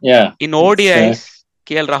 absolutely. Yeah. In ODIs,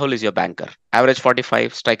 KL Rahul is your banker. Average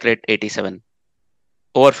 45, strike rate 87.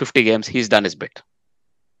 Over 50 games, he's done his bit.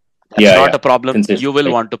 That's not a problem. You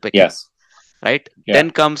will want to pick him. Right? Yeah.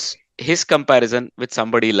 Then comes his comparison with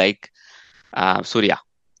somebody like Surya.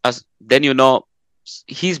 Then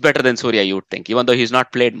he's better than Surya, you would think, even though he's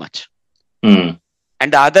not played much.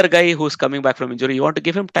 And the other guy who's coming back from injury, you want to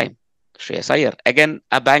give him time. Shreyas Iyer. Again,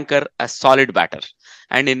 a banker, a solid batter.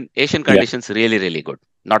 And in Asian conditions, really, really good.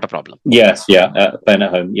 Not a problem. Yes, playing at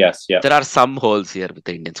home. Yes, yeah. There are some holes here with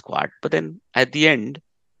the Indian squad. But then at the end,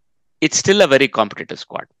 it's still a very competitive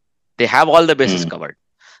squad. They have all the bases covered.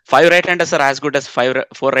 5 right-handers are as good as 4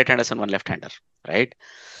 right-handers and 1 left-hander. Right?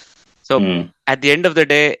 So at the end of the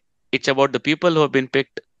day, it's about the people who have been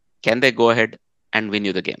picked. Can they go ahead and win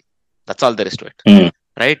you the game? That's all there is to it.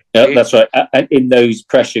 Right? Yeah, that's right. And in those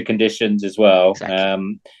pressure conditions as well.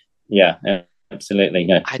 Exactly. Absolutely.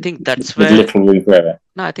 Yeah. I think that's With where little room for error.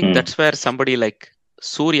 No, I think that's where somebody like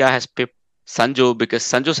Surya has picked Sanju, because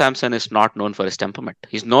Sanju Samson is not known for his temperament.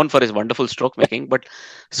 He's known for his wonderful stroke making, but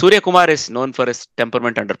Surya Kumar is known for his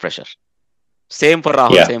temperament under pressure. Same for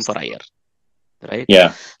Rahul, same for Iyer. Right?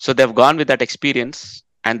 Yeah. So they've gone with that experience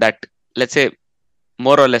and that, let's say,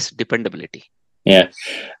 more or less dependability. Yeah.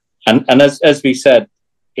 And as we said,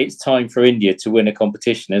 it's time for India to win a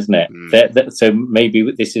competition, isn't it? So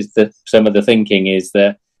maybe this is some of the thinking is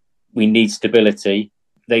that we need stability.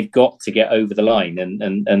 They've got to get over the line,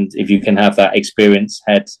 and if you can have that experienced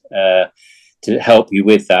head to help you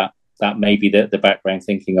with that may be the background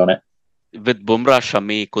thinking on it. With Bumrah,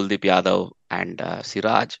 Shami, Kuldeep Yadav, and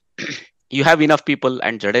Siraj, you have enough people,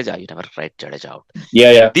 and Jadeja. You never write Jadeja out.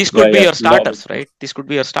 Yeah. These could be your starters, right? These could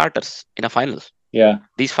be your starters in a final. Yeah.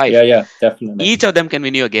 These 5. Yeah, definitely. Each of them can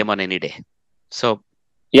win you a game on any day. So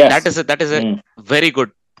yes. that is a very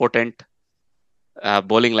good, potent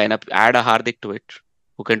bowling lineup. Add a Hardik to it,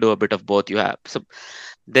 who can do a bit of both. You have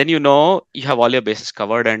then you have all your bases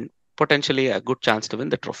covered and potentially a good chance to win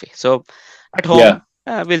the trophy. So at home,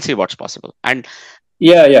 we'll see what's possible. And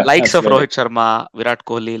likes absolutely. of Rohit Sharma, Virat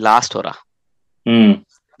Kohli, last hora.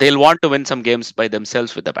 They'll want to win some games by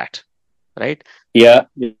themselves with the bat, right? Yeah.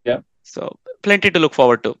 So plenty to look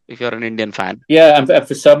forward to if you're an Indian fan. Yeah, and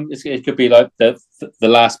for some, it could be like the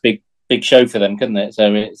last big show for them, couldn't it?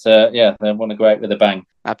 So it's they want to go out with a bang.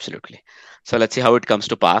 Absolutely. So let's see how it comes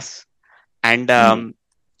to pass. And a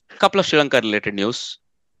couple of Sri Lanka related news.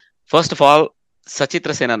 First of all,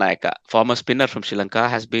 Sachitra Senanayaka, former spinner from Sri Lanka,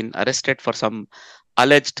 has been arrested for some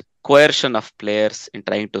alleged coercion of players in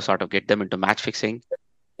trying to sort of get them into match fixing.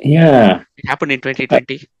 Yeah. It happened in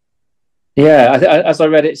 2020. As I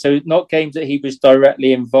read it, so not games that he was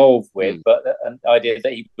directly involved with, but an idea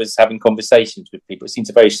that he was having conversations with people. It seems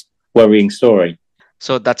a very worrying story.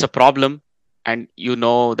 So that's a problem. And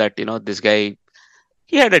that, this guy,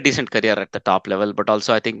 he had a decent career at the top level, but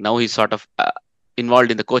also I think now he's sort of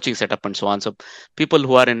involved in the coaching setup and so on. So people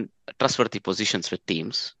who are in trustworthy positions with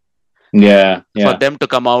teams, for them to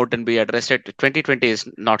come out and be arrested, 2020 is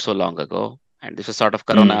not so long ago. And this was sort of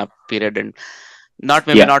Corona period, and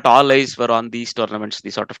not all eyes were on these sort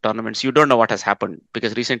of tournaments. You don't know what has happened,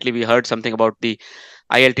 because recently we heard something about the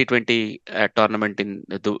ILT20 tournament in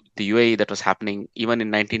the UAE that was happening even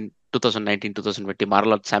in 2019-2020.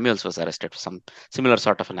 Marlon Samuels was arrested for some similar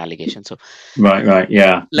sort of an allegation. So right,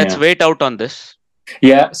 yeah. Let's wait out on this.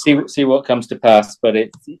 Yeah, see what comes to pass, but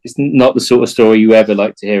it's not the sort of story you ever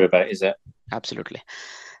like to hear about, is it? Absolutely.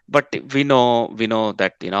 But we know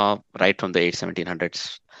that, right from the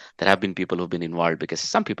 1700s, there have been people who've been involved, because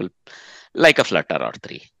some people like a flutter or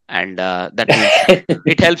 3. And that means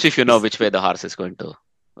it helps if you know which way the horse is going to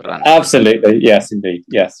run. Absolutely. Yes, indeed.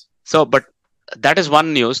 Yes. So, but that is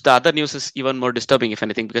one news. The other news is even more disturbing, if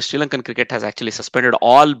anything, because Sri Lankan cricket has actually suspended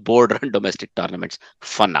all board-run domestic tournaments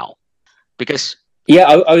for now. Because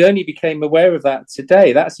I only became aware of that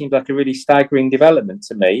today. That seems like a really staggering development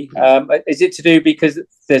to me. Is it to do because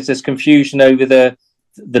there's this confusion over the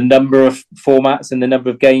number of formats and the number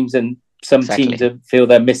of games, and some teams feel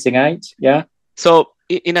they're missing out? Yeah. So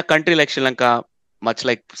in a country like Sri Lanka, much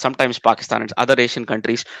like sometimes Pakistan and other Asian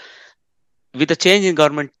countries, with a change in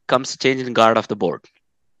government comes change in guard of the board.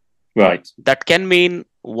 Right. That can mean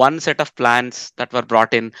one set of plans that were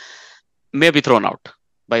brought in may be thrown out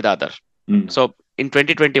by the other. So in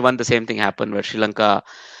 2021, the same thing happened, where Sri Lanka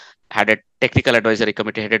had a technical advisory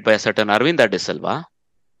committee headed by a certain Arvinda De Silva,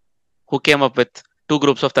 who came up with 2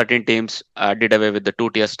 groups of 13 teams, did away with the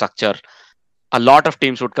 2-tier structure. A lot of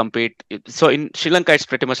teams would compete. So in Sri Lanka, it's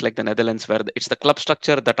pretty much like the Netherlands, where it's the club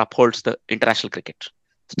structure that upholds the international cricket.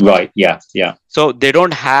 Right, yeah. So they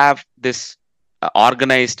don't have this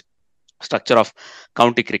organized structure of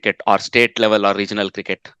county cricket or state level or regional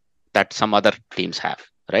cricket that some other teams have,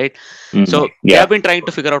 right? So they have been trying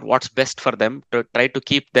to figure out what's best for them to try to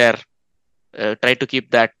keep that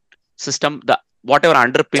system, whatever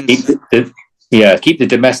underpins. Keep the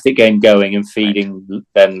domestic game going and feeding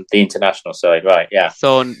then the international side, right? Yeah.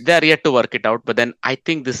 So they're yet to work it out, but then I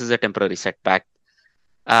think this is a temporary setback.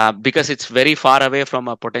 Because it's very far away from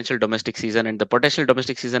a potential domestic season, and the potential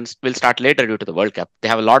domestic season will start later due to the World Cup. They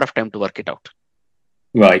have a lot of time to work it out.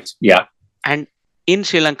 Right, yeah. And in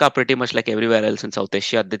Sri Lanka, pretty much like everywhere else in South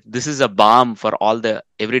Asia, this is a balm for all the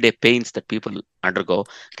everyday pains that people undergo.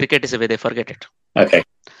 Cricket is the way they forget it. Okay,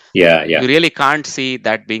 yeah. You really can't see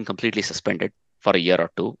that being completely suspended for a year or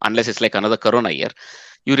 2, unless it's like another Corona year.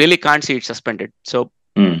 You really can't see it suspended. So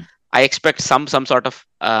I expect some sort of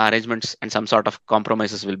arrangements and some sort of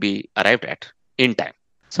compromises will be arrived at in time.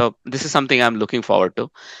 So this is something I'm looking forward to,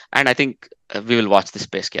 and I think we will watch this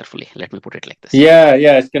space carefully. Let me put it like this. Yeah,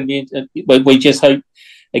 it's going to be. We just hope,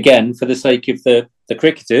 again, for the sake of the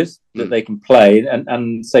cricketers, that they can play,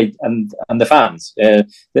 and the fans.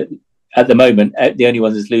 That at the moment, the only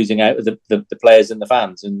ones that's losing out are the players and the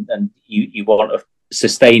fans, and you want a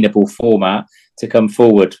sustainable format to come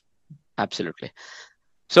forward. Absolutely.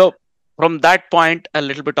 So from that point, a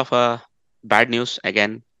little bit of a bad news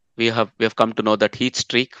again. We have come to know that Heath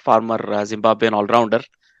Streak, former Zimbabwean all-rounder,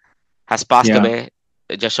 has passed away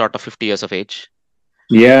just short of 50 years of age.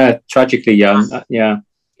 Yeah, tragically young. Yeah.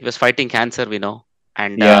 He was fighting cancer, we know,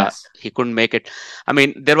 and Yes. he couldn't make it. I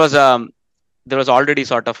mean, there was already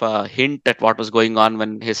sort of a hint at what was going on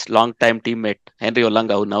when his longtime teammate Henry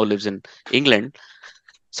Olanga, who now lives in England,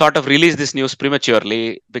 sort of released this news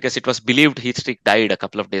prematurely because it was believed Heath Streak died a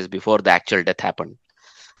couple of days before the actual death happened.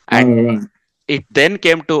 And it then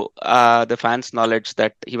came to the fans' knowledge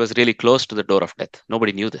that he was really close to the door of death.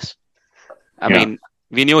 Nobody knew this. I mean,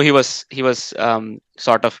 we knew he was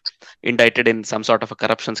sort of indicted in some sort of a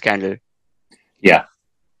corruption scandal. Yeah.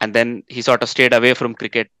 And then he sort of stayed away from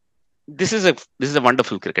cricket. This is a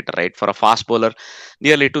wonderful cricketer, right? For a fast bowler,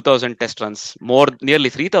 nearly 2,000 test runs, nearly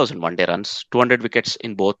 3,000 one-day runs, 200 wickets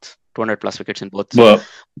in both, 200 plus wickets in both. Well,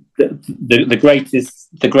 the greatest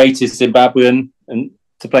Zimbabwean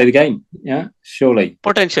to play the game. Yeah, surely.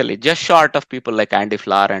 Potentially, just short of people like Andy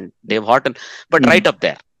Flower and Dave Horton, but right up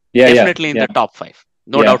there. Yeah, definitely in the top 5.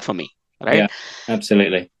 No doubt for me, right? Yeah,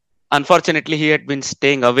 absolutely. Unfortunately, he had been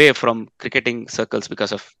staying away from cricketing circles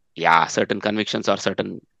because of certain convictions or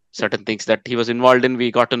certain things that he was involved in.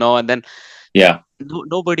 We got to know, and then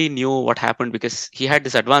nobody knew what happened because he had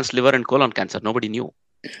this advanced liver and colon cancer. Nobody knew.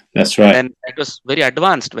 That's right. And it was very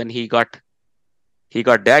advanced when he got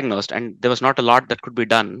diagnosed, and there was not a lot that could be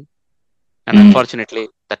done. And unfortunately,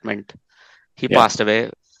 that meant he passed away.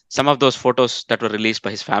 Some of those photos that were released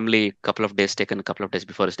by his family, taken a couple of days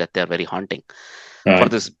before his death, they are very haunting. For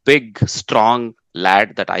this big, strong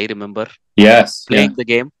lad that I remember playing the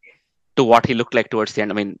game to what he looked like towards the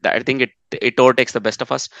end. I mean, I think it overtakes the best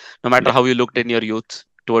of us. No matter how you looked in your youth,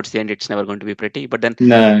 towards the end, it's never going to be pretty. But then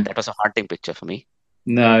that was a haunting picture for me.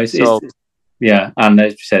 No, it's and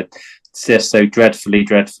as you said, it's just so dreadfully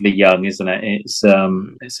young, isn't it? It's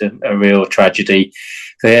a real tragedy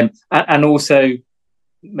for him, and also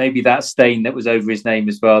maybe that stain that was over his name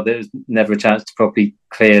as well. There was never a chance to properly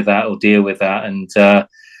clear that or deal with that, and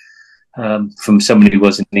from somebody who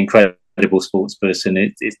was an incredible sports person,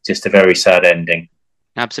 it's just a very sad ending.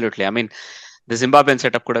 Absolutely. I mean, the Zimbabwean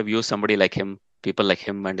setup could have used somebody like him, people like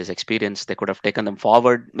him and his experience. They could have taken them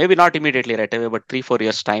forward, maybe not immediately right away, but 3-4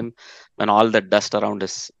 years time when all that dust around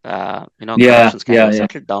his corruption scandal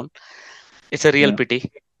settled down. It's a real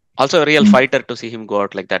pity. Also a real fighter to see him go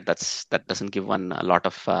out like that. That doesn't give one a lot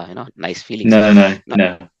of nice feelings.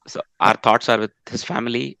 No. So our thoughts are with his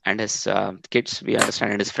family and his kids, we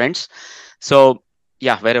understand, and his friends. So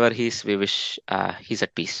wherever he is, we wish he's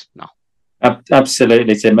at peace now.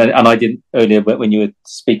 Absolutely, Tim. And I didn't earlier, but when you were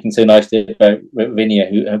speaking so nicely about Vinia,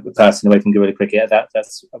 who passing away from guerrilla cricket,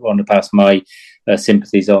 that's one to pass my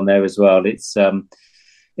sympathies on there as well. It's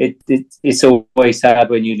always sad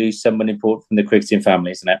when you lose someone important from the cricketing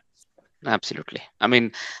family, isn't it? Absolutely. I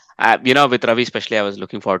mean, with Ravi especially, I was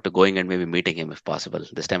looking forward to going and maybe meeting him if possible.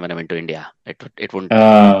 This time when I went to India, it wouldn't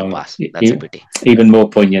pass. That's a pity. Even more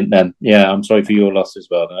poignant then. Yeah, I'm sorry for your loss as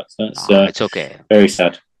well. It's okay. Very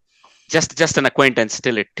sad. Just an acquaintance,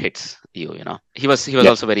 still it hits you. He was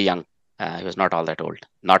also very young. He was not all that old,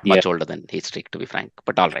 not much older than Heath Streak, to be frank.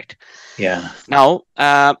 But all right. Yeah. Now,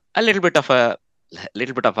 a little bit of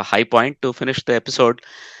a high point to finish the episode.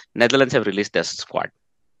 Netherlands have released their squad.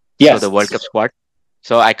 Yes. So the World Cup squad.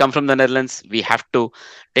 So I come from the Netherlands. We have to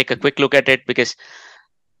take a quick look at it because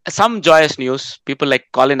some joyous news. People like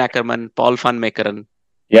Colin Ackerman, Paul van Meekeren,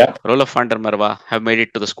 Rolof van der Merwe have made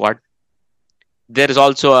it to the squad. There is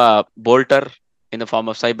also a bolter in the form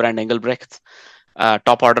of Sybrand Engelbrecht,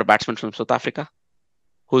 top order batsman from South Africa,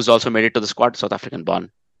 who's also made it to the squad, South African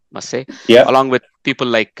born, must say. Yeah. Along with people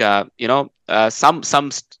like,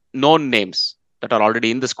 some known names that are already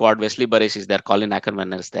in the squad. Wesley Burris is there, Colin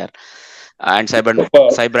Ackerman is there, and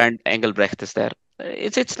Sybrand Engelbrecht is there.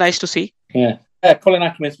 It's nice to see. Yeah. Colin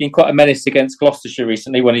Ackerman's been quite a menace against Gloucestershire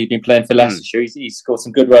recently when he's been playing for Leicestershire. He's scored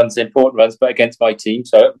some good runs, important runs, but against my team.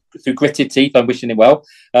 So through gritted teeth, I'm wishing him well.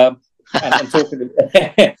 And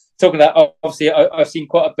talking about, obviously, I've seen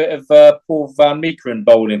quite a bit of Paul van Meekeren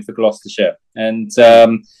bowling for Gloucestershire. And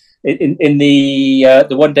in the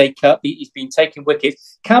One Day Cup, he's been taking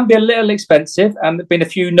wickets. Can be a little expensive, and there've been a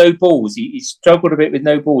few no balls. He's struggled a bit with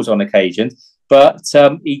no balls on occasion. But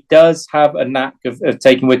he does have a knack of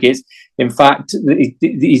taking wickets. In fact,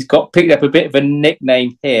 he's got picked up a bit of a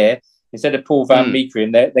nickname here. Instead of Paul van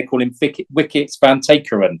Meekeren, they call him Wickets van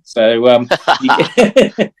Takeren. So,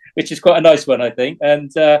 which is quite a nice one, I think. And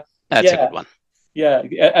that's a good one. Yeah,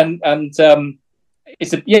 and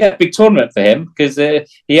it's a big tournament for him because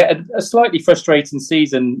he had a slightly frustrating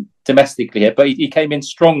season domestically here, but he came in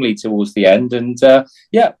strongly towards the end, and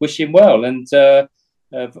wish him well. And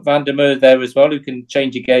Van der Merwe there as well, who can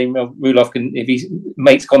change a game. Roelof can, if he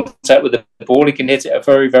makes contact with the ball, he can hit it a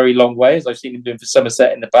very, very long way, as I've seen him doing for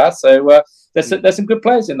Somerset in the past. So there's some good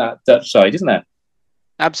players in that Dutch side, isn't there?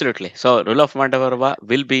 Absolutely. So Roelof van der Merwe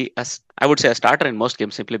will be, I would say, a starter in most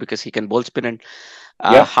games simply because he can bowl spin and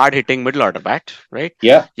hard-hitting middle order bat, right?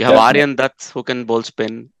 Yeah. You have Aryan Dutt who can bowl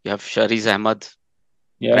spin. You have Shariz Ahmed,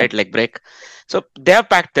 right, leg break. So they have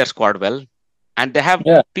packed their squad well. And they have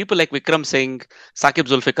people like Vikram Singh, Saqib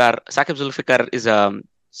Zulfikar. Saqib Zulfikar is a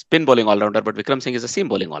spin bowling all-rounder, but Vikram Singh is a seam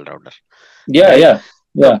bowling all-rounder. Yeah.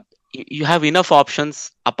 So you have enough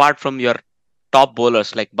options apart from your top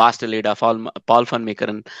bowlers like Bas de Leede, Paul van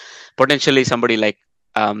Meekeren, potentially somebody like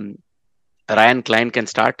Ryan Klein can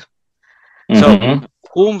start. So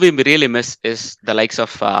whom we really miss is the likes of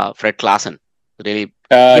Fred Klaassen. Really,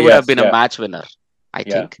 he would have been a match winner, I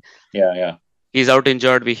think. Yeah. He's out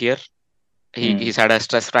injured, we hear. He's had a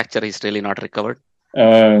stress fracture. He's really not recovered.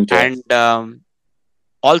 And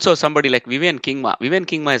also somebody like Vivian Kingma. Vivian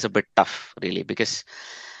Kingma is a bit tough, really, because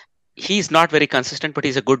he's not very consistent, but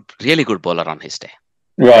he's a really good bowler on his day.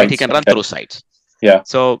 Right. He can run through sides. Yeah.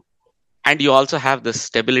 So, and you also have the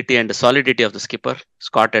stability and the solidity of the skipper,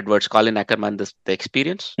 Scott Edwards, Colin Ackerman, the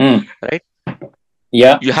experience, right?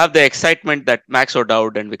 Yeah. You have the excitement that Max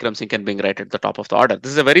O'Dowd and Vikram Singh can bring right at the top of the order.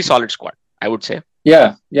 This is a very solid squad, I would say.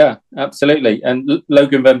 Yeah, absolutely. And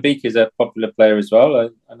Logan Van Beek is a popular player as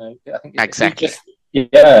well. I know. I think exactly.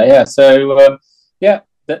 So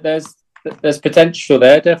there's potential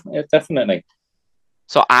there, definitely.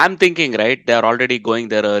 So I'm thinking, right? They're already going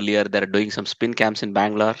there earlier. They're doing some spin camps in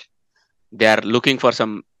Bangalore. They are looking for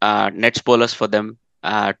some nets bowlers for them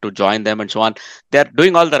to join them and so on. They're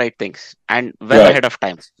doing all the right things and ahead of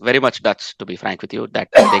time. Very much Dutch, to be frank with you, that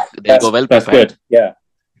they go well prepared. That's good. Yeah.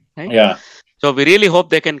 Right? Yeah. So we really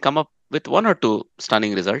hope they can come up with one or two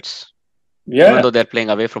stunning results. Yeah. Even though they're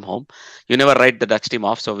playing away from home. You never write the Dutch team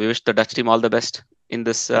off. So we wish the Dutch team all the best in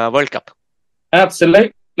this World Cup.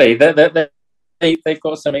 Absolutely. They've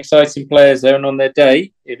got some exciting players there, and on their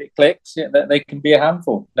day, if it clicks, they can be a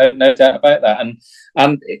handful. No doubt about that.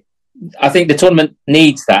 And I think the tournament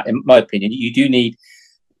needs that, in my opinion. You do need,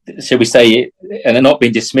 shall we say, and they're not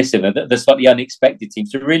being dismissive, the slightly unexpected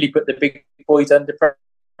teams to really put the big boys under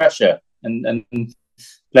pressure. And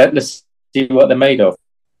let's see what they're made of.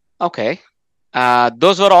 Okay.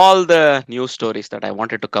 Those were all the news stories that I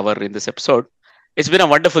wanted to cover in this episode. It's been a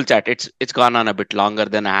wonderful chat. It's gone on a bit longer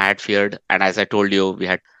than I had feared. And as I told you, we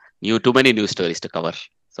had too many news stories to cover.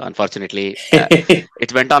 So unfortunately,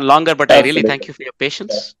 it went on longer, but I really thank you for your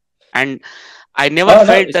patience. And I never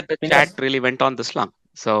felt that the chat really went on this long.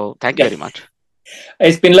 So thank you very much.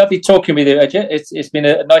 It's been lovely talking with you, Ajit. It's been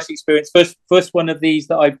a nice experience. First one of these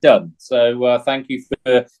that I've done. So thank you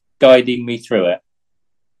for guiding me through it.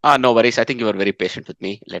 No worries. I think you were very patient with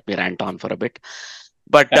me. Let me rant on for a bit.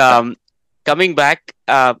 But coming back,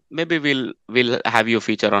 maybe we'll have you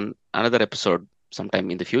feature on another episode sometime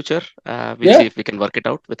in the future. We'll see if we can work it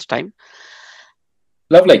out with time.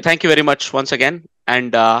 Lovely. Thank you very much once again.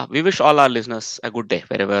 And we wish all our listeners a good day,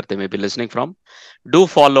 wherever they may be listening from. Do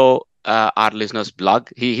follow our listeners' blog.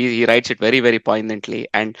 He writes it very, very poignantly.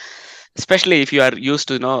 And especially if you are used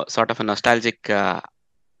to, sort of a nostalgic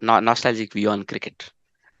view on cricket.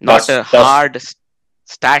 Not a hard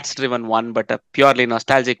stats-driven one, but a purely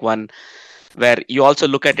nostalgic one where you also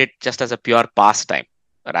look at it just as a pure pastime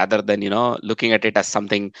rather than, looking at it as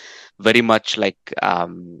something very much like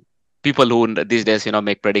people who these days,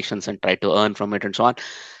 make predictions and try to earn from it and so on.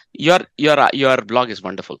 Your blog is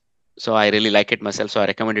wonderful. So I really like it myself. So I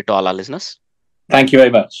recommend it to all our listeners. Thank you very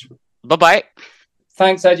much. Bye-bye.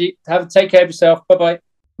 Thanks, Ajit. Take care of yourself. Bye-bye.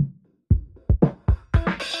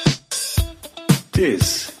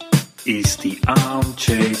 This is the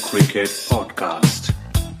Armchair Cricket Podcast.